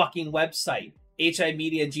this fucking website,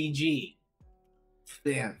 HIMediaTV.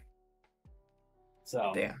 Damn.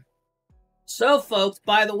 So Damn. So folks,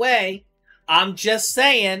 by the way, I'm just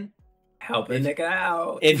saying, Help a nigga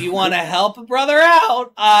out. if you want to help a brother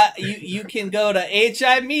out, you can go to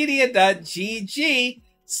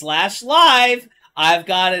himedia.gg/live. I've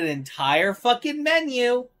got an entire fucking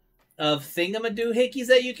menu of thingamadoohickeys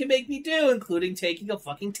that you can make me do, including taking a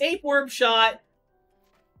fucking tapeworm shot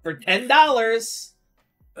for $10.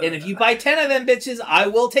 And if you buy 10 of them bitches, I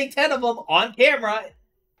will take 10 of them on camera.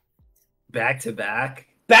 Back to back.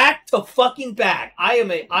 Back to fucking back.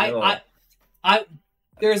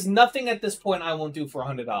 There's nothing at this point I won't do for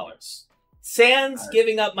 $100. Sans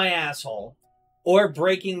giving up my asshole or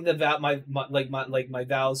breaking the my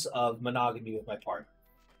vows of monogamy with my partner.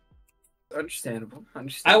 Understandable.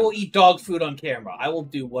 I will eat dog food on camera. I will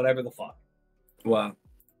do whatever the fuck. Wow.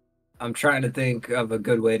 I'm trying to think of a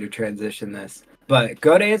good way to transition this. But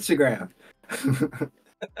go to Instagram.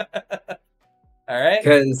 All right.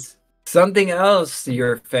 Because something else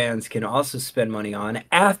your fans can also spend money on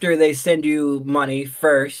after they send you money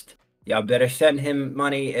first. Y'all better send him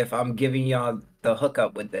money if I'm giving y'all the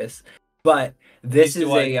hookup with this. But this is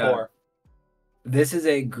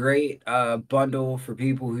a great bundle for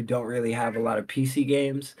people who don't really have a lot of PC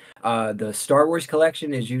games. The Star Wars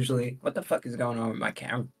collection is usually... What the fuck is going on with my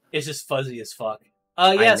camera? It's just fuzzy as fuck.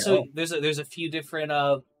 Yeah, so there's a few different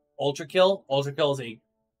Ultra Kill. Ultra Kill is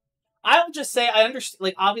I would just say, I understand,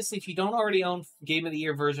 like, obviously, if you don't already own Game of the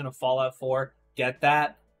Year version of Fallout 4, get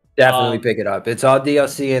that. Definitely pick it up. It's all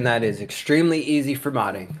DLC, and that is extremely easy for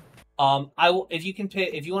modding. I will, if you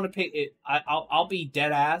want to pick it, I'll be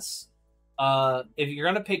dead ass. If you're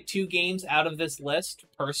gonna pick 2 games out of this list,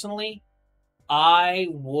 personally, I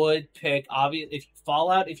would pick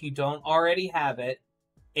Fallout if you don't already have it,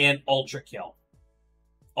 and Ultra Kill.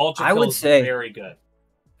 Ultra Kill is very good.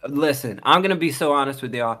 Listen, I'm gonna be so honest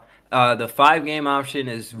with y'all. The 5-game option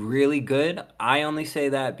is really good. I only say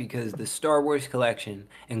that because the Star Wars collection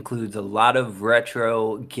includes a lot of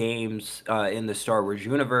retro games in the Star Wars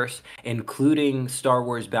universe, including Star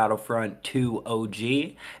Wars Battlefront 2 OG.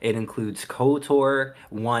 It includes KOTOR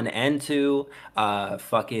 1 and 2. By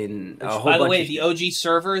the way, the OG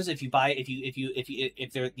servers, if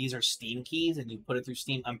these are Steam keys and you put it through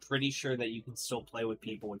Steam, I'm pretty sure that you can still play with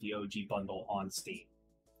people with the OG bundle on Steam.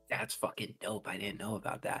 That's fucking dope. I didn't know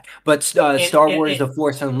about that. But Star Wars The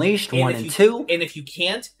Force Unleashed 1 and 2. And if you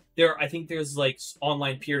can't, I think there's like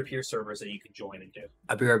online peer-to-peer servers that you can join and do.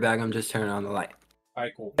 I'll be right back. I'm just turning on the light. All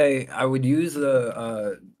right, cool. Hey, I would use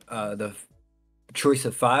the choice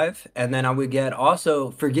of 5, and then I would get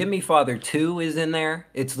also Forgive Me Father 2 is in there.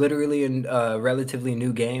 It's literally a relatively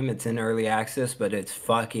new game. It's in early access, but it's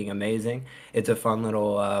fucking amazing. It's a fun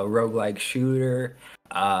little roguelike shooter.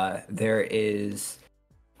 There is...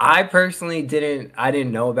 I personally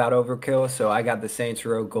didn't know about Overkill, so I got the Saints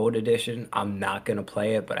Row Gold Edition. I'm not going to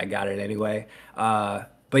play it, but I got it anyway. But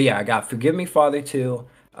yeah, I got Forgive Me Father 2,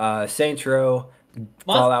 Saints Row,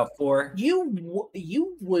 Fallout 4.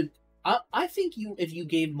 You would... I think if you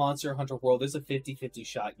gave Monster Hunter World, there's a 50-50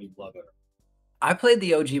 shot you'd love it. I played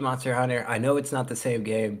the OG Monster Hunter. I know it's not the same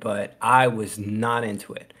game, but I was not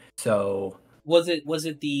into it. So... Was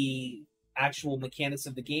it the actual mechanics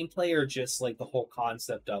of the gameplay, or just like the whole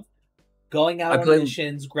concept of going out on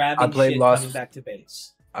missions, grabbing shit, coming back to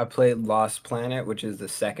base? I played Lost Planet, which is the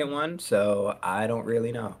second one, so I don't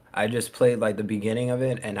really know. I just played like the beginning of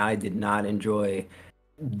it, and I did not enjoy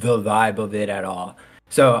the vibe of it at all.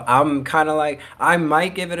 So I'm kind of like, I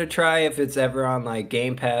might give it a try if it's ever on like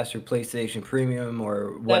Game Pass or PlayStation Premium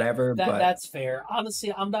or whatever. But that's fair.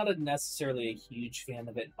 Honestly, I'm not necessarily a huge fan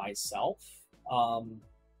of it myself.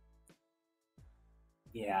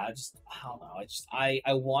 Yeah, I don't know.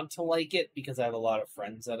 I want to like it because I have a lot of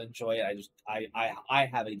friends that enjoy it. I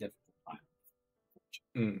have a difficult time.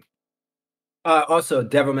 Mm. Also,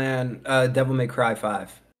 Devil May Cry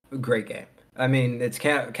 5, great game. I mean, it's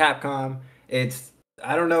Capcom. It's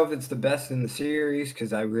I don't know if it's the best in the series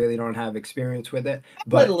because I really don't have experience with it. I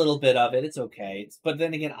played a But little bit of it. It's okay. But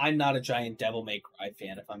then again, I'm not a giant Devil May Cry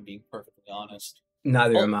fan, if I'm being perfectly honest.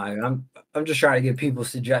 neither Oh, am I. I'm just trying to give people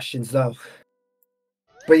suggestions though.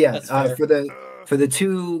 But yeah, that's fair. for the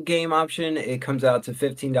 2 game option, it comes out to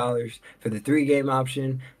 $15. For the 3 game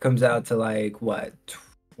option, comes out to like what,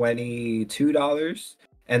 $22,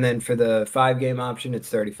 and then for the 5 game option, it's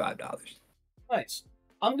 $35. Nice.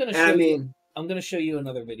 I'm gonna And I show you. mean, I'm gonna show you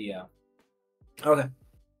another video. okay.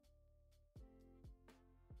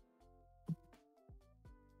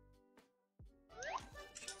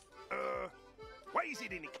 Why is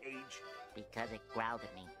it in a cage? Because it growled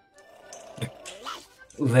at me.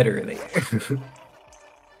 Literally.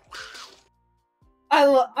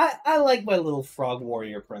 I like my little frog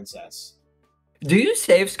warrior princess. Do you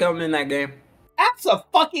save scum in that game?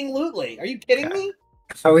 Absolutely. Are you kidding me?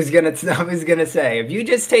 I was gonna say, if you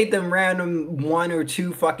just take them random 1 or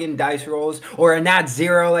 2 fucking dice rolls, or a nat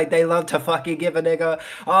 0 like they love to fucking give a nigga,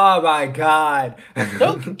 oh my god.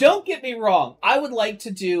 Don't get me wrong. I would like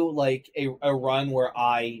to do like a run where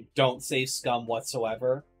I don't save scum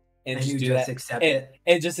whatsoever, and just you do just that, accept it.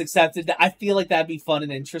 and just accept it. I feel like that'd be fun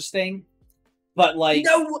and interesting. But like,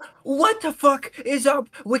 No, what the fuck is up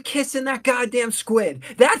with kissing that goddamn squid?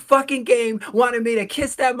 That fucking game wanted me to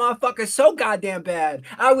kiss that motherfucker so goddamn bad.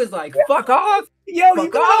 I was like, fuck off. yo,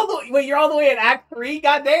 Fuck off. you're all the way in Act 3.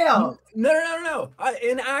 Goddamn. No.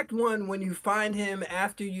 In Act 1, when you find him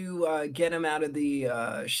after you get him out of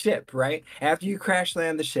the ship, right? After you crash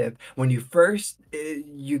land the ship, when you first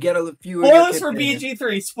you get a few. Spoilers for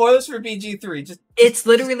BG3. Spoilers for BG3. Just It's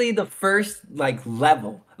literally the first like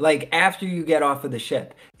level. Like after you get off of the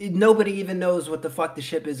ship, nobody even knows what the fuck the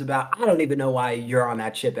ship is about. I don't even know why you're on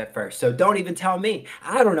that ship at first. So don't even tell me.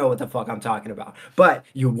 I don't know what the fuck I'm talking about. But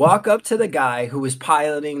you walk up to the guy who is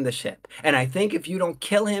piloting the ship, and I think if you don't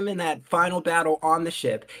kill him in that final battle on the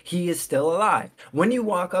ship, he is still alive. When you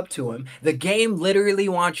walk up to him, the game literally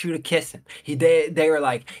wants you to kiss him. They were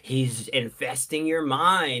like, he's infesting your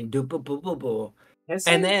mind. Doo-boo-boo-boo-boo.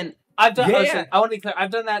 And then I've done. Yeah. Listen, I want to be clear. I've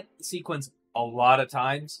done that sequence a lot of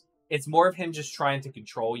times. It's more of him just trying to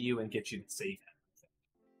control you and get you to save him.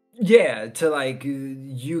 yeah, to like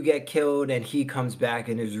you get killed and he comes back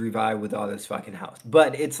and is revived with all this fucking health.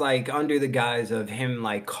 But it's like under the guise of him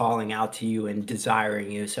like calling out to you and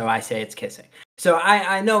desiring you. So I say it's kissing. So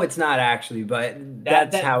I know it's not actually, but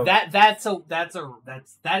that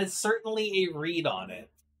is certainly a read on it.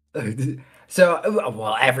 So,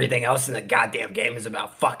 well, everything else in the goddamn game is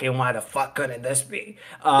about fucking. Why the fuck couldn't this be?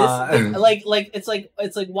 It's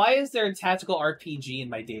like why is there a tactical RPG in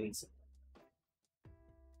my dating sim?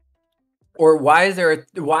 Or why is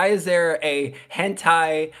there a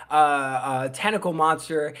hentai tentacle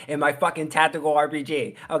monster in my fucking tactical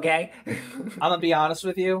RPG? Okay. I'm gonna be honest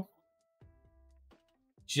with you.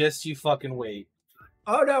 Just you fucking wait.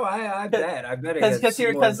 Oh no, I bet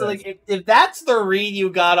Because like if that's the read you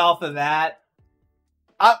got off of that,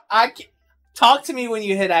 I talk to me when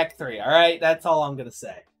you hit Act 3. All right, that's all I'm gonna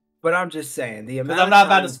say. But I'm just saying the amount. Because I'm not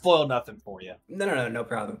about to spoil nothing for you. No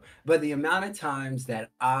problem. But the amount of times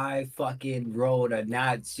that I fucking rolled a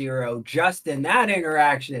nat 0 just in that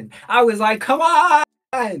interaction, I was like, come on!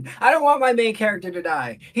 I don't want my main character to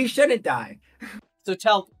die. He shouldn't die. So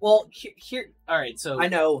here. All right, so I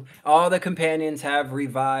know all the companions have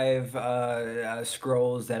revive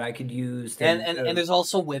scrolls that I could use, and there's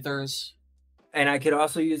also withers. And I could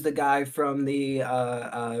also use the guy from the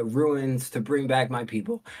ruins to bring back my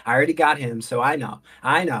people. I already got him, so I know.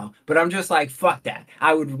 But I'm just like, fuck that.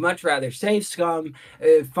 I would much rather save scum,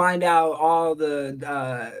 find out all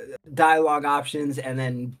the dialogue options, and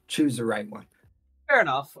then choose the right one. Fair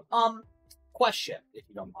enough. Question, if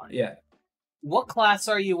you don't mind. Yeah. What class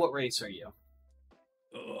are you? What race are you?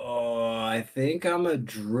 Oh, I think I'm a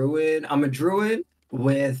druid. I'm a druid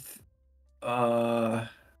with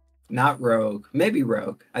not rogue. Maybe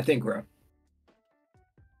rogue. I think rogue.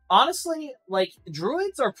 Honestly, like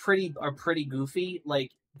druids are pretty goofy.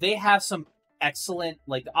 Like they have some excellent,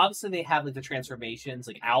 like obviously they have like the transformations.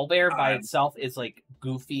 Like owlbear by itself is like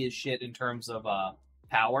goofy as shit in terms of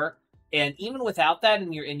power. And even without that,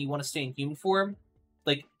 and you want to stay in human form,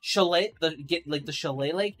 like the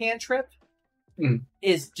shillelagh cantrip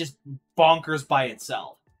is just bonkers by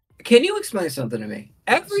itself. Can you explain something to me?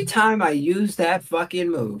 Every time I use that fucking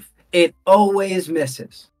move, it always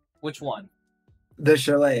misses. Which one? The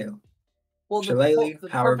shillelagh. Well, Shillelagh, the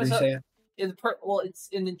however purpose you of say it. it's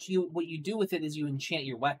what you do with it is you enchant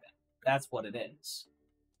your weapon. That's what it is.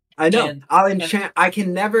 I know. And, I'll enchant. I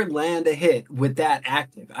can never land a hit with that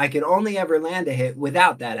active. I can only ever land a hit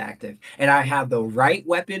without that active. And I have the right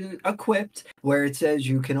weapon equipped where it says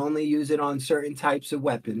you can only use it on certain types of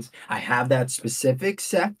weapons. I have that specific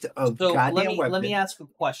set of so goddamn weapon. let me ask a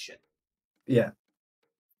question. Yeah.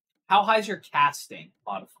 How high is your casting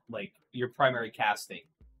like your primary casting?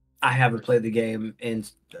 I haven't played the game in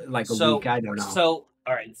like a week. I don't know. So,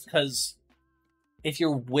 all right, because if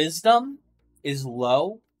your wisdom is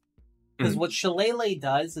low, because what Shillelagh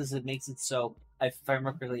does is it makes it so, if I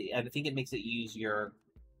remember correctly, I think it makes it use your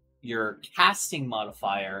casting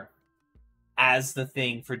modifier as the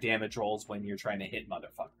thing for damage rolls when you're trying to hit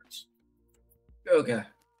motherfuckers. Okay.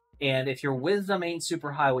 And if your wisdom ain't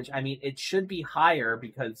super high, which I mean, it should be higher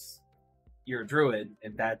because you're a druid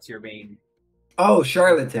and that's your main. Oh,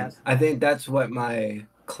 charlatan. I think that's what my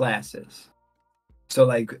class is. So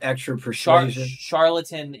like extra persuasion.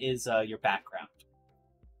 Charlatan is your background.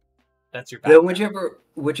 That's your background. Then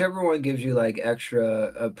whichever one gives you like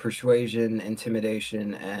extra persuasion,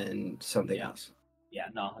 intimidation, and something else. Yeah,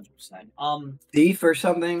 no, 100%. Thief or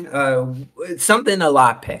something. Something a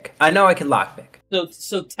lockpick. I know I can lockpick.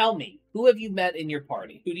 So tell me, who have you met in your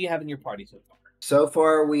party? Who do you have in your party so far? So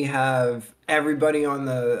far, we have everybody on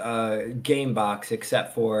the game box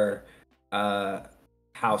except for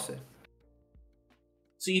Housen.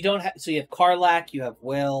 So you don't have. So you have Karlak, you have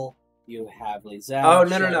Will, you have Lazel. Oh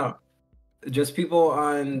no. Just people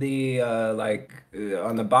on the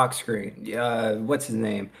on the box screen. What's his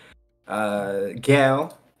name?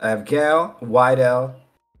 Gale. I have Gale, Wydell,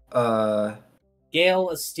 Gale,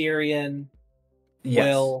 Asterion, yes.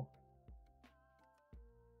 Will.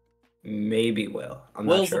 Maybe Will. I'm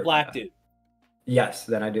Will's not sure the black dude. Yes,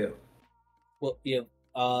 then I do. Well, yeah.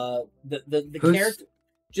 The character.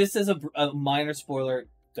 Just as a minor spoiler,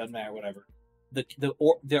 doesn't matter. Whatever.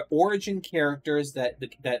 The origin characters that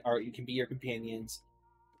you can be your companions,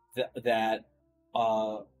 that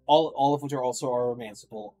all of which are also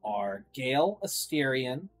romanceable are Gale,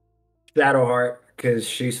 Asterion, Shadowheart, because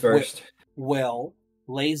she's first. Will,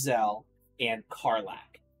 Lazel, and Karlak.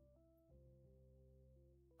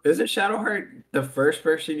 Isn't Shadowheart the first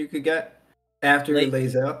person you could get after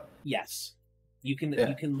Lazel? Yes, you can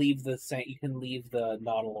leave the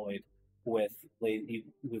Nautiloid with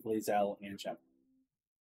Lazel and Shep.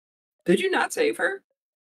 Did you not save her?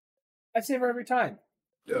 I save her every time.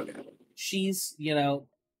 Okay. She's,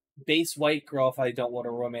 base white girl if I don't want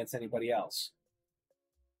to romance anybody else.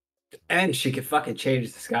 And she can fucking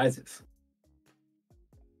change disguises.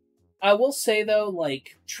 I will say though,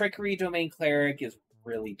 like, Trickery Domain Cleric is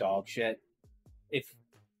really dog shit.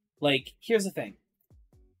 Here's the thing.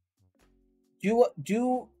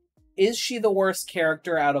 Is she the worst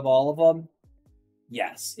character out of all of them?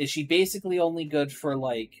 Yes. Is she basically only good for,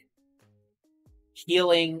 like,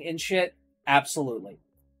 healing and shit? Absolutely.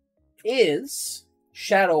 Is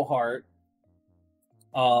Shadowheart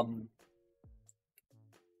a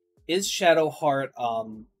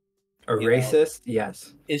racist?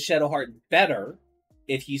 Yes. Is Shadowheart better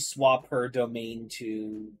if you swap her domain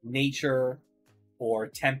to nature or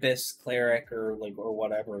Tempest, Cleric, or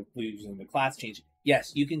whatever, using the class change?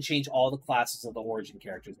 Yes, you can change all the classes of the origin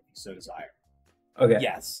characters if you so desire. Okay.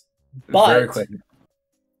 Yes. But very quick.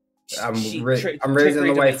 I'm raising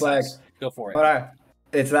the white flag. Go for it. But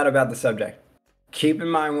it's not about the subject. Keep in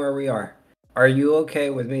mind where we are. Are you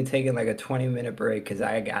okay with me taking like a 20-minute break? Because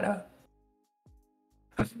I gotta.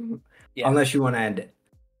 Yeah. Unless you want to end it.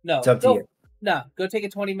 No. It's up to you. No, go take a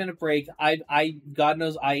 20-minute break. God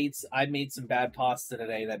knows I made some bad pasta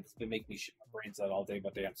today that's been making me shit my brains out all day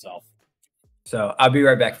by damn self. So I'll be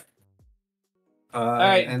right back. All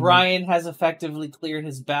right, Brian has effectively cleared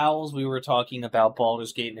his bowels. We were talking about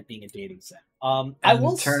Baldur's Gate and it being a dating sim. I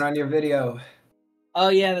will turn on your video. Oh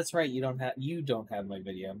yeah, that's right. You don't have my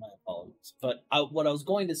video. My apologies. But what I was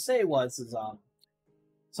going to say is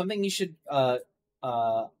something you should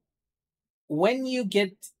when you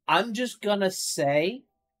get. I'm just gonna say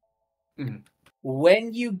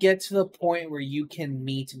when you get to the point where you can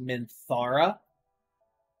meet Minthara,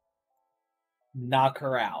 knock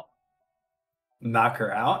her out. Knock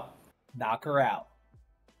her out? Knock her out.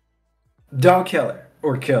 Don't kill her.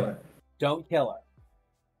 Or kill her. Don't kill her.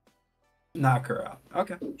 Knock her out.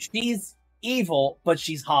 Okay. She's evil, but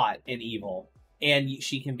she's hot and evil. And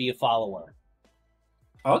she can be a follower.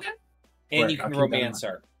 Okay. And you can romance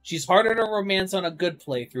her. She's harder to romance on a good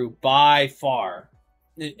playthrough by far.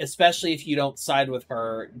 Especially if you don't side with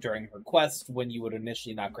her during her quest when you would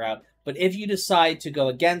initially knock her out. But if you decide to go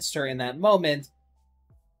against her in that moment,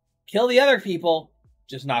 Kill the other people,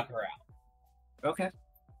 just knock her out. Okay.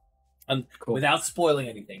 Cool. Without spoiling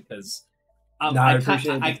anything, because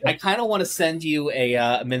I kind of want to send you a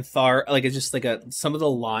Minthar, like just like some of the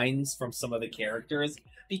lines from some of the characters,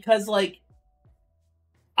 because like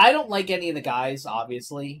I don't like any of the guys,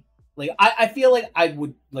 obviously. Like I feel like I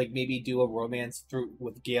would like maybe do a romance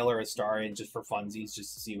with Gale or Astarion just for funsies,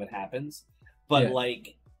 just to see what happens. But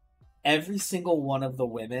like every single one of the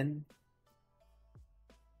women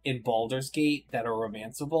in Baldur's Gate that are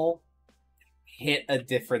romanceable hit a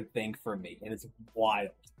different thing for me, and it's wild.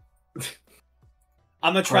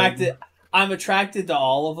 I'm attracted to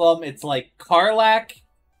all of them. It's like Karlach,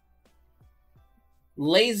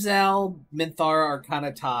 Lae'zel, Minthara are kind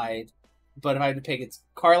of tied, but if I had to pick, it's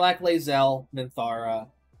Karlach, Lae'zel, Minthara,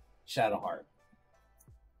 Shadowheart.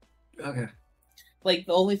 Okay. Like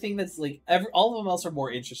the only thing that's like all of them else are more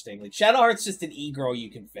interesting. Like Shadowheart's just an e-girl you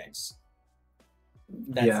can fix.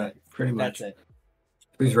 That's it. Pretty much. That's it.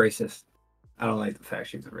 Who's racist? I don't like the fact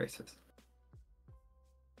she's a racist.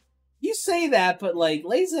 You say that, but like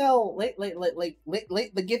Lae'zel,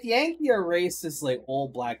 the Githyanki are racist, like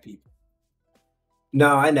old black people.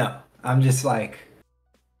 No, I know. I'm just like,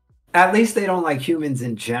 at least they don't like humans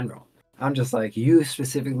in general. I'm just like, you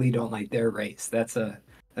specifically don't like their race. That's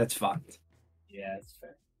fucked. Yeah, it's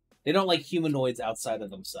fair. They don't like humanoids outside of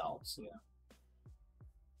themselves. Yeah.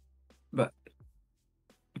 But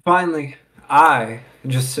finally,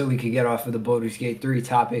 just so we could get off of the Baldur's Gate 3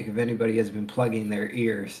 topic, if anybody has been plugging their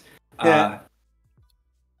ears, I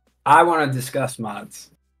want to discuss mods.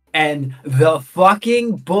 And the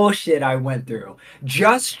fucking bullshit I went through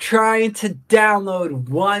just trying to download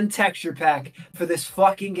one texture pack for this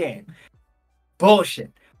fucking game.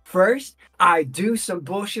 Bullshit. First, I do some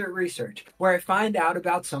bullshit research where I find out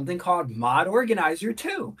about something called Mod Organizer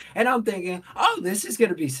 2. And I'm thinking, oh, this is going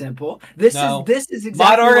to be simple. This is exactly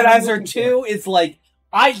Mod Organizer 2 is like,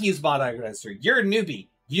 I use Mod Organizer. You're a newbie.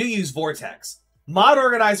 You use Vortex. Mod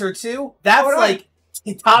Organizer 2, that's like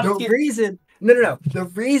top tier. No. The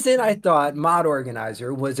reason I thought Mod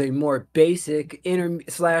Organizer was a more basic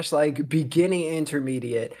 / beginning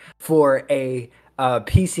intermediate for a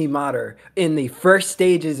PC modder in the first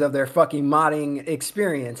stages of their fucking modding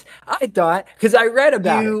experience, I thought, because I read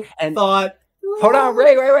about it and thought, hold on,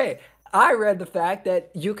 wait. I read the fact that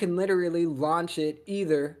you can literally launch it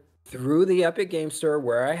either through the Epic Game Store,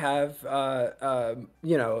 where I have,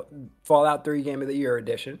 Fallout 3 Game of the Year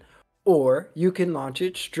edition, or you can launch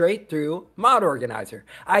it straight through Mod Organizer.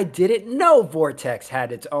 I didn't know Vortex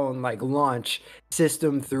had its own launch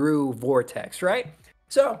system through Vortex, right?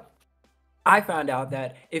 So I found out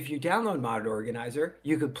that if you download Mod Organizer,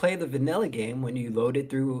 you could play the vanilla game when you load it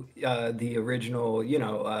through the original,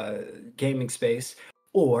 gaming space,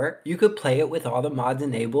 or you could play it with all the mods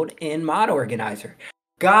enabled in Mod Organizer.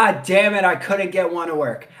 God damn it, I couldn't get one to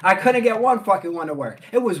work. I couldn't get one fucking one to work.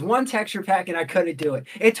 It was one texture pack and I couldn't do it.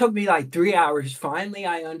 It took me 3 hours. Finally,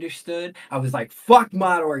 I understood. I was like, fuck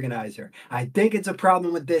Mod Organizer. I think it's a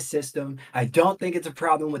problem with this system. I don't think it's a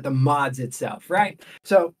problem with the mods itself, right?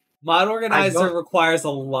 So Mod Organizer requires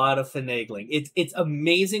a lot of finagling. It's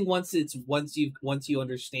amazing once you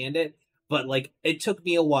understand it, but it took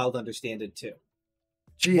me a while to understand it too.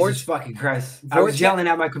 Jesus fucking Christ. I was yelling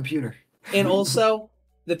at my computer. And also,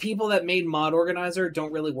 the people that made Mod Organizer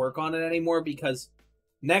don't really work on it anymore because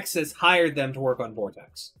Nexus hired them to work on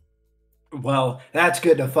Vortex. Well, that's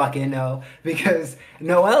good to fucking know, because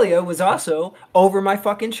Noelia was also over my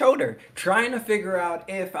fucking shoulder trying to figure out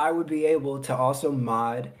if I would be able to also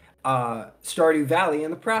mod Stardew Valley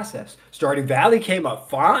in the process. Stardew Valley came up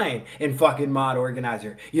fine in fucking Mod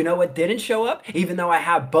Organizer. You know what didn't show up? Even though I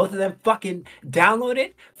have both of them fucking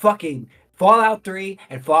downloaded? Fucking Fallout 3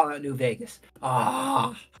 and Fallout New Vegas.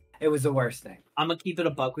 It was the worst thing. I'm gonna keep it a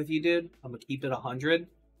buck with you, dude. I'm gonna keep it 100.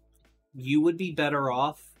 You would be better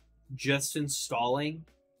off just installing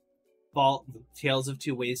Tales of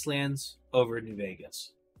Two Wastelands over New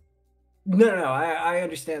Vegas. No, I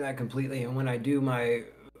understand that completely. And when I do my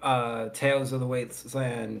Tales of the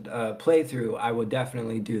Wasteland playthrough, I would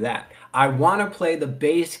definitely do that. I want to play the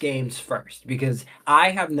base games first because I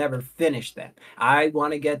have never finished them. I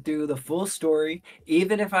want to get through the full story,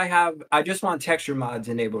 even if I just want texture mods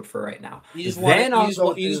enabled for right now. You just want it to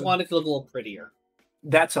look a little prettier.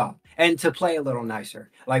 That's all. And to play a little nicer.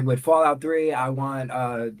 Like with Fallout 3, I want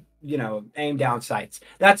aim down sights.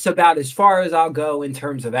 That's about as far as I'll go in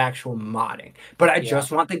terms of actual modding. But I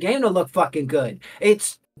just want the game to look fucking good.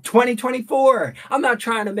 It's 2024. I'm not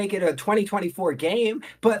trying to make it a 2024 game,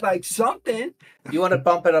 but something. You want to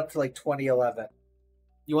bump it up to 2011.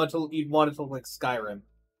 You want it to look like Skyrim.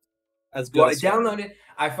 as good. Well, as I downloaded.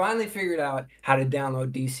 I finally figured out how to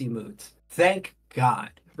download DC moods. Thank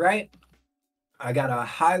God, right? I got a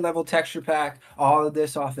high level texture pack. All of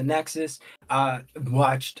this off of Nexus.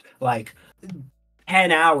 Watched like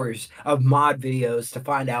 10 hours of mod videos to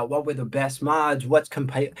find out what were the best mods, what's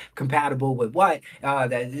compatible with what.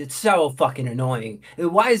 That it's so fucking annoying.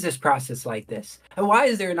 Why is this process like this? And why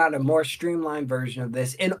is there not a more streamlined version of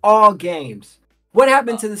this in all games? What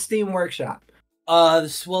happened to the Steam Workshop? Well,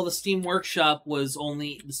 the Steam Workshop was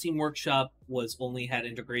only had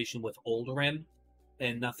integration with Old Rim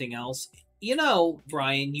and nothing else. You know,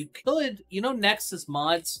 Brian, Nexus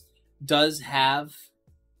Mods does have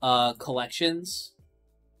collections.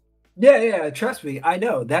 Yeah, trust me, I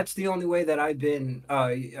know. That's the only way that I've been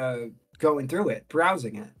going through it,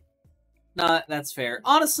 browsing it. Nah, that's fair.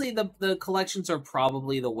 Honestly, the collections are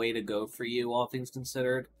probably the way to go for you, all things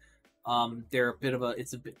considered. They're a bit of a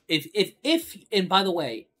if and by the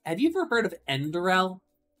way, have you ever heard of Enderel?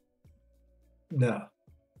 No.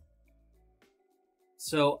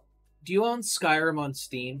 So, do you own Skyrim on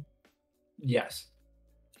Steam? Yes.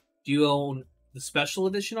 Do you own the special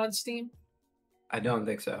edition on Steam? I don't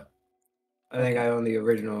think so. I think I own the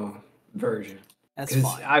original version. That's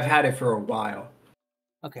fine. I've had it for a while.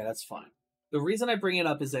 Okay, that's fine. The reason I bring it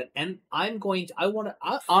up is that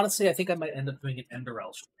honestly, I think I might end up doing an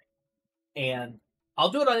Enderel stream. And I'll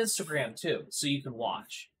do it on Instagram too, so you can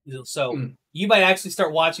watch. So you might actually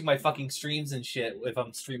start watching my fucking streams and shit if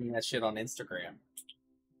I'm streaming that shit on Instagram.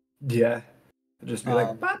 Yeah. I'll just be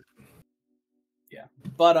like, what? Yeah.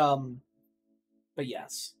 But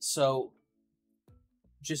yes. So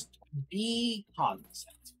just be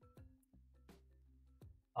cognizant.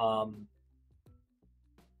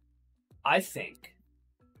 I think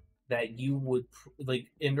that you would like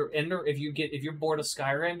if you're bored of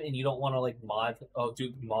Skyrim and you don't want to like mod a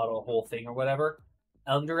whole thing or whatever,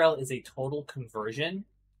 Enderel is a total conversion.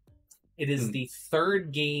 It is the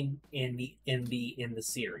third game in the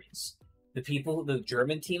series. The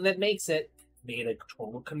German team that makes it made a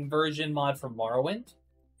total conversion mod for Morrowind.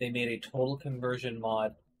 They made a total conversion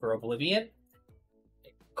mod for Oblivion,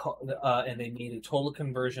 and they made a total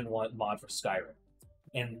conversion mod for Skyrim.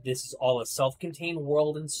 And this is all a self-contained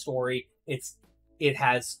world and story. It's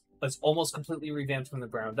almost completely revamped from the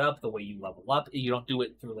ground up. The way you level up, you don't do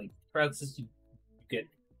it through like process. You get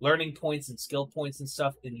learning points and skill points and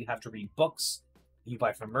stuff, and you have to read books you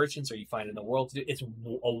buy from merchants or you find in the world to do. It's a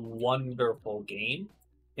wonderful game,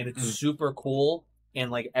 and it's super cool.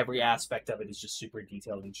 And like every aspect of it is just super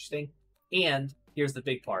detailed and interesting. And here's the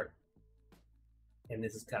big part, and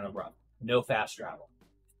this is kind of rough: no fast travel.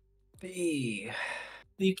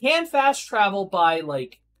 You can fast travel by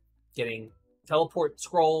like getting teleport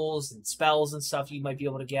scrolls and spells and stuff you might be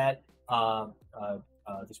able to get.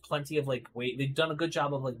 There's plenty of like they've done a good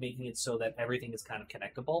job of like making it so that everything is kind of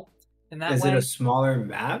connectable. In that is way. It a smaller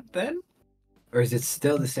map then, or is it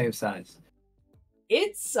still the same size?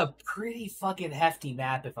 It's a pretty fucking hefty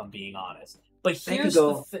map, if I'm being honest. But here's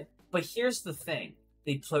the thing: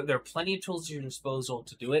 there are plenty of tools at your disposal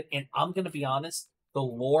to do it, and I'm gonna be honest. The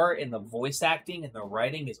lore and the voice acting and the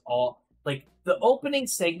writing is all like the opening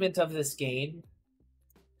segment of this game.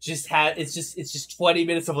 It's just 20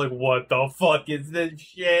 minutes of like, what the fuck is this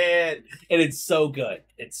shit? And it's so good.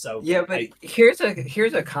 It's so yeah. good. But here's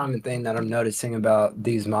a common thing that I'm noticing about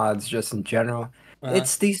these mods, just in general.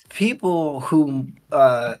 It's these people who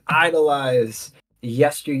idolize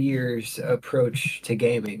yesteryear's approach to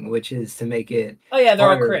gaming, which is to make it. Oh yeah, they're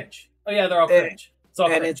all cringe. It's all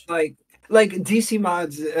cringe. It's like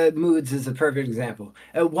DC moods is a perfect example.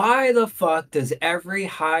 And why the fuck does every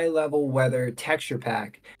high level weather texture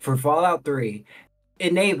pack for Fallout 3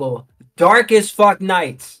 enable dark as fuck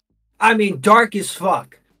nights? I mean, dark as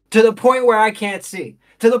fuck, to the point where I can't see.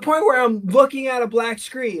 To the point where I'm looking at a black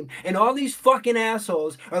screen and all these fucking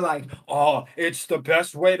assholes are like, oh, it's the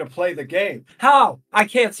best way to play the game. How? I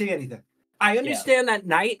can't see anything. I understand that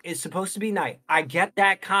night is supposed to be night. I get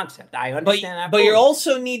that concept. I understand that. But you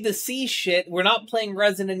also need to see shit. We're not playing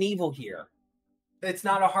Resident Evil here. It's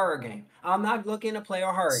not a horror game. I'm not looking to play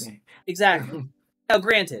a horror game. Exactly. Now,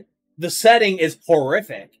 granted, the setting is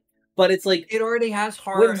horrific, but it's like it already has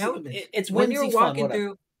horror elements. It's when you're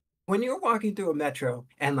walking through a metro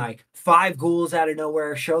and like 5 ghouls out of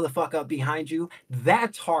nowhere show the fuck up behind you.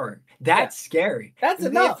 That's horror. That's scary. That's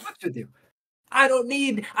enough. With you. I don't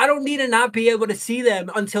need to not be able to see them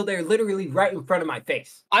until they're literally right in front of my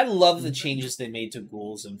face. I love the changes they made to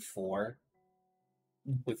ghouls in 4.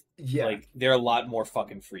 Like they're a lot more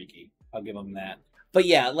fucking freaky. I'll give them that. But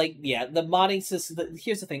the modding system.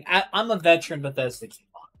 Here's the thing. I'm a veteran Bethesda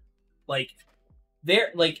mod.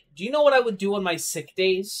 Do you know what I would do on my sick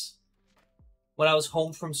days? when I was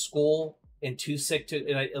home from school and too sick to,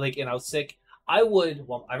 and I was sick, I would,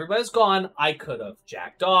 well, everybody's gone, I could have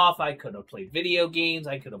jacked off, I could have played video games,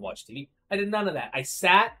 I could have watched TV. I did none of that. I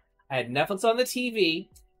had Netflix on the TV,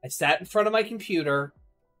 I sat in front of my computer,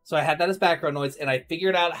 so I had that as background noise, and I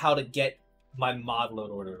figured out how to get my mod load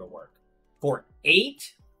order to work for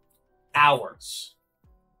 8 hours.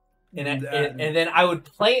 And then I would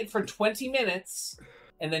play it for 20 minutes,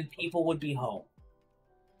 and then people would be home.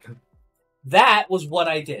 That was what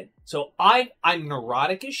I did. So I'm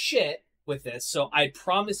neurotic as shit with this, so I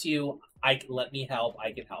promise you, let me help,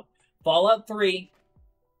 I can help. Fallout 3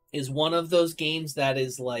 is one of those games that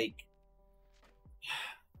is like,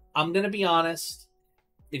 I'm going to be honest,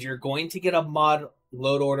 if you're going to get a mod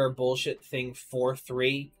load order bullshit thing for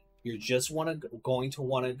 3, you're just going to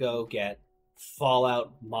want to go get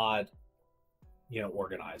Fallout mod,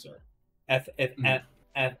 organizer.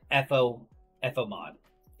 FO mod.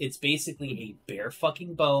 It's basically a bare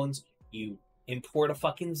fucking bones. You import a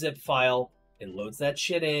fucking zip file, it loads that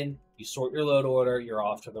shit in, you sort your load order, you're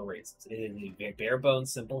off to the races. It is a bare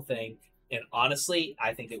bones, simple thing. And honestly,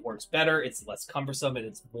 I think it works better. It's less cumbersome and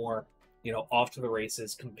it's more, off to the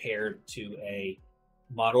races compared to a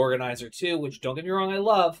mod organizer 2, which, don't get me wrong, I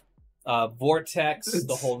love. Vortex,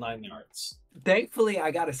 the whole 9 yards. Thankfully,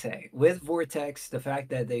 I gotta say, with Vortex, the fact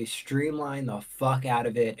that they streamline the fuck out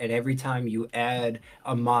of it, and every time you add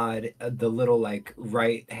a mod, the little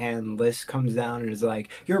right hand list comes down and is like,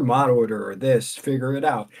 your mod order or this, figure it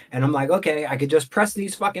out. And I'm like, okay, I could just press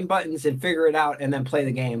these fucking buttons and figure it out and then play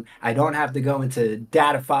the game. I don't have to go into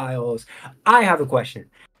data files. I have a question.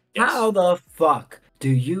 Yes. How the fuck do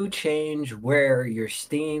you change where your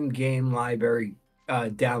Steam game library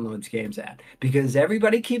downloads games at? Because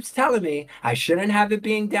everybody keeps telling me I shouldn't have it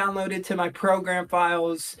being downloaded to my program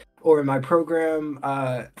files or my program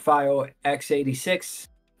file x86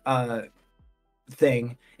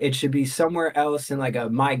 thing. It should be somewhere else in a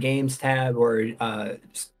My Games tab or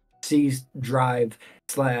C drive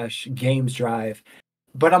 / games drive.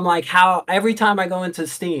 But I'm like, how every time I go into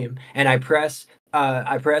Steam and I press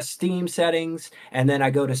Steam settings and then I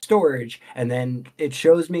go to storage and then it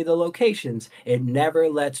shows me the locations. It never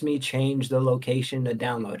lets me change the location to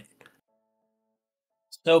download it.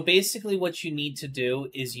 So basically what you need to do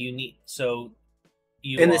is in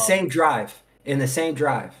the same drive. In the same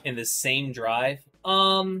drive.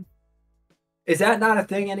 Is that not a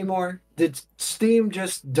thing anymore? Did Steam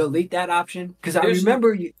just delete that option? Because I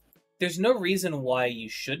remember there's no reason why you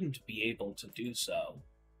shouldn't be able to do so.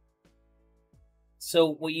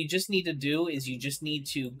 So what you just need to do is you just need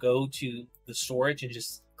to go to the storage and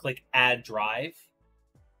just click add drive.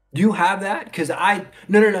 Do you have that? Because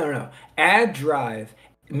no. Add drive,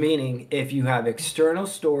 meaning if you have external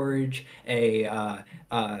storage, a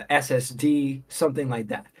SSD, something like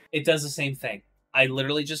that. It does the same thing. I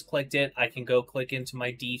literally just clicked it. I can go click into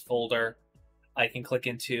my D folder. I can click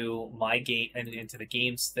into my game and into the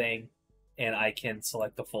games thing, and I can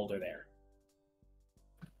select the folder there.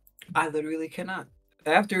 I literally cannot.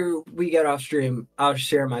 After we get off stream, I'll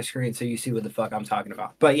share my screen so you see what the fuck I'm talking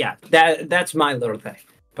about. But yeah, that's my little thing.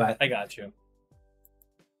 But I got you.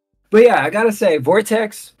 But yeah, I gotta say,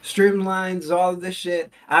 Vortex streamlines all of this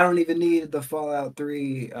shit. I don't even need the Fallout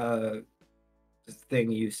 3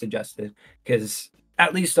 thing you suggested, because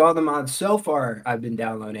at least all the mods so far I've been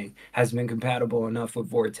downloading has been compatible enough with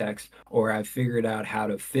Vortex, or I've figured out how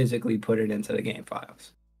to physically put it into the game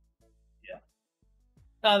files.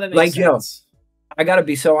 Oh, that makes sense. I gotta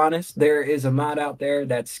be so honest. There is a mod out there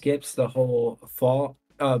that skips the whole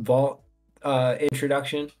vault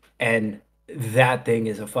introduction, and that thing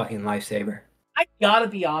is a fucking lifesaver. I gotta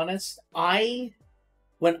be honest.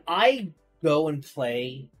 When I go and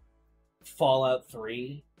play Fallout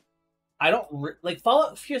 3, I don't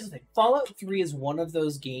Fallout. Here's the thing: Fallout 3 is one of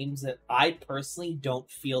those games that I personally don't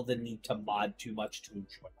feel the need to mod too much to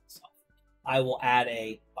enjoy myself. I will add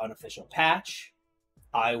a unofficial patch.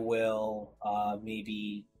 I will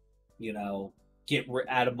maybe,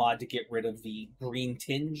 add a mod to get rid of the green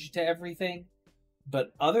tinge to everything.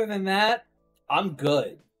 But other than that, I'm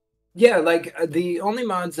good. Yeah, the only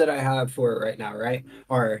mods that I have for it right now, right,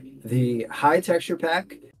 are the high texture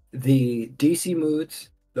pack, the DC moods,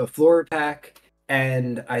 the floor pack,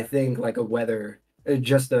 and I think a weather,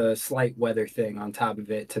 just a slight weather thing on top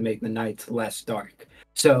of it to make the nights less dark.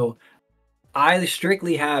 So I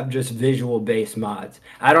strictly have just visual-based mods.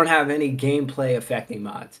 I don't have any gameplay affecting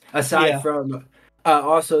mods, aside from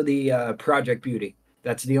also the Project Beauty.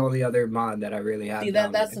 That's the only other mod that I really have. See,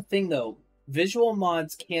 that's the thing, though. Visual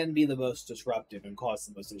mods can be the most disruptive and cause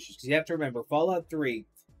the most issues. Because you have to remember, Fallout 3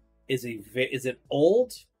 is an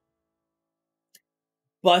old,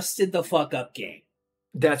 busted the fuck up game.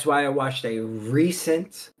 That's why I watched a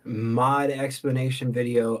recent mod explanation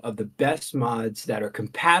video of the best mods that are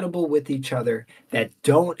compatible with each other, that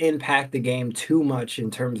don't impact the game too much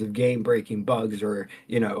in terms of game breaking bugs or,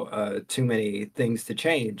 too many things to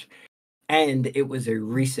change. And it was a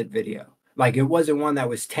recent video. Like, it wasn't one that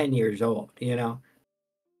was 10 years old,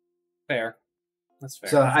 Fair. That's fair.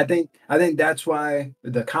 So I think that's why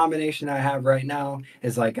the combination I have right now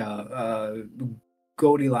is like a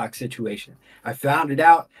Goldilocks situation. I found it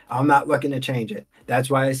out. I'm not looking to change it. That's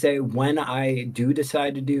why I say when I do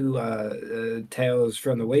decide to do Tales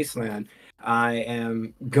from the Wasteland, I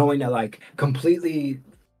am going to like completely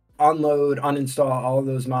unload, uninstall all of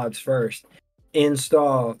those mods first,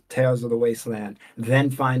 install Tales of the Wasteland, then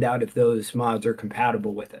find out if those mods are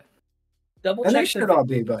compatible with it. And they should all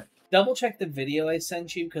be, but double check the video I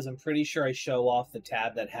sent you, because I'm pretty sure I show off the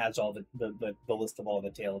tab that has all the list of all the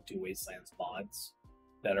Tale of Two Wastelands mods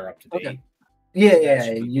that are up to date. Okay.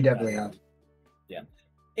 Yeah, you definitely have. Yeah.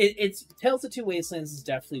 It's Tales of Two Wastelands is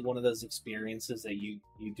definitely one of those experiences that you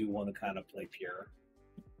do want to kind of play pure.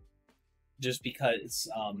 Just because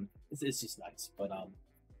it's just nice. But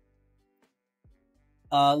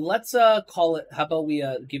let's call it, how about we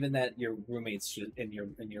given that your roommates and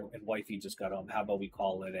wifey just got home, how about we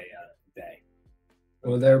call it a day?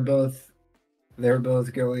 Well, they're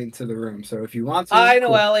both going to the room, so if you want to. I know,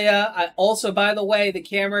 cool. Elia. Also, by the way, the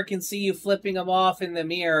camera can see you flipping them off in the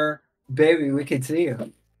mirror. Baby, we can see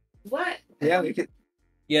you. What? Yeah, we could.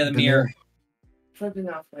 Yeah, the mirror. Flipping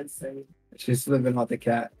off, let's say. She's flipping off the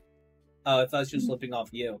cat. Oh, I thought she was flipping off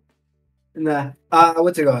you. Nah.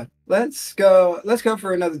 What's it going? Let's go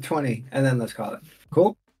for another 20, and then let's call it.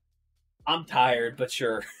 Cool? I'm tired, but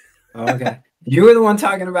sure. Okay. You were the one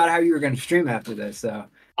talking about how you were going to stream after this, so.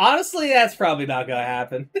 Honestly, that's probably not going to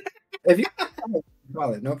happen. If you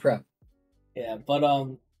call it, no problem. Yeah, but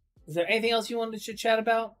is there anything else you wanted to chat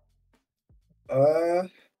about?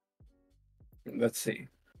 Let's see.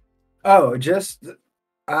 Oh,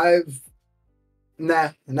 Nah,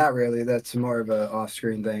 not really. That's more of a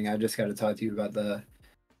off-screen thing. I just got to talk to you about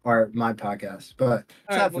my podcast. But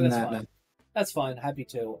aside from that, that's fine. Happy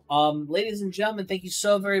to. Ladies and gentlemen, thank you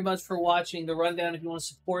so very much for watching the rundown. If you want to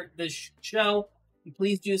support this show,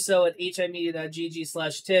 please do so at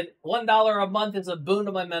HIMediaTV/tip. $1 a month is a boon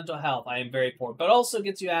to my mental health. I am very poor, but also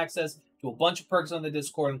gets you access to a bunch of perks on the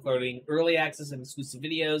Discord, including early access and exclusive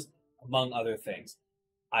videos, among other things.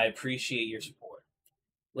 I appreciate your support.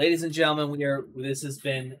 Ladies and gentlemen, this has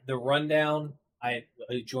been the rundown. I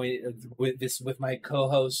joined with my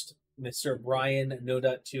co-host, Mr. Brian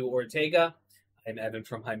No.2 Ortega. I'm Evan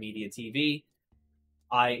from HIMediaTV.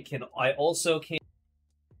 I also can.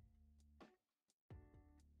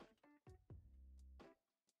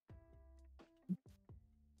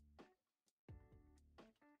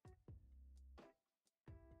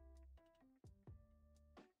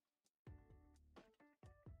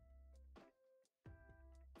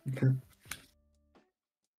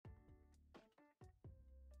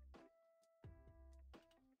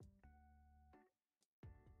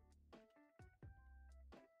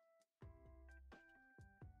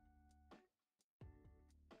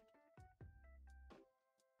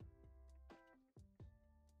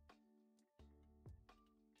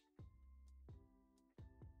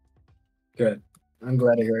 Good. I'm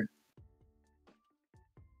glad to hear it.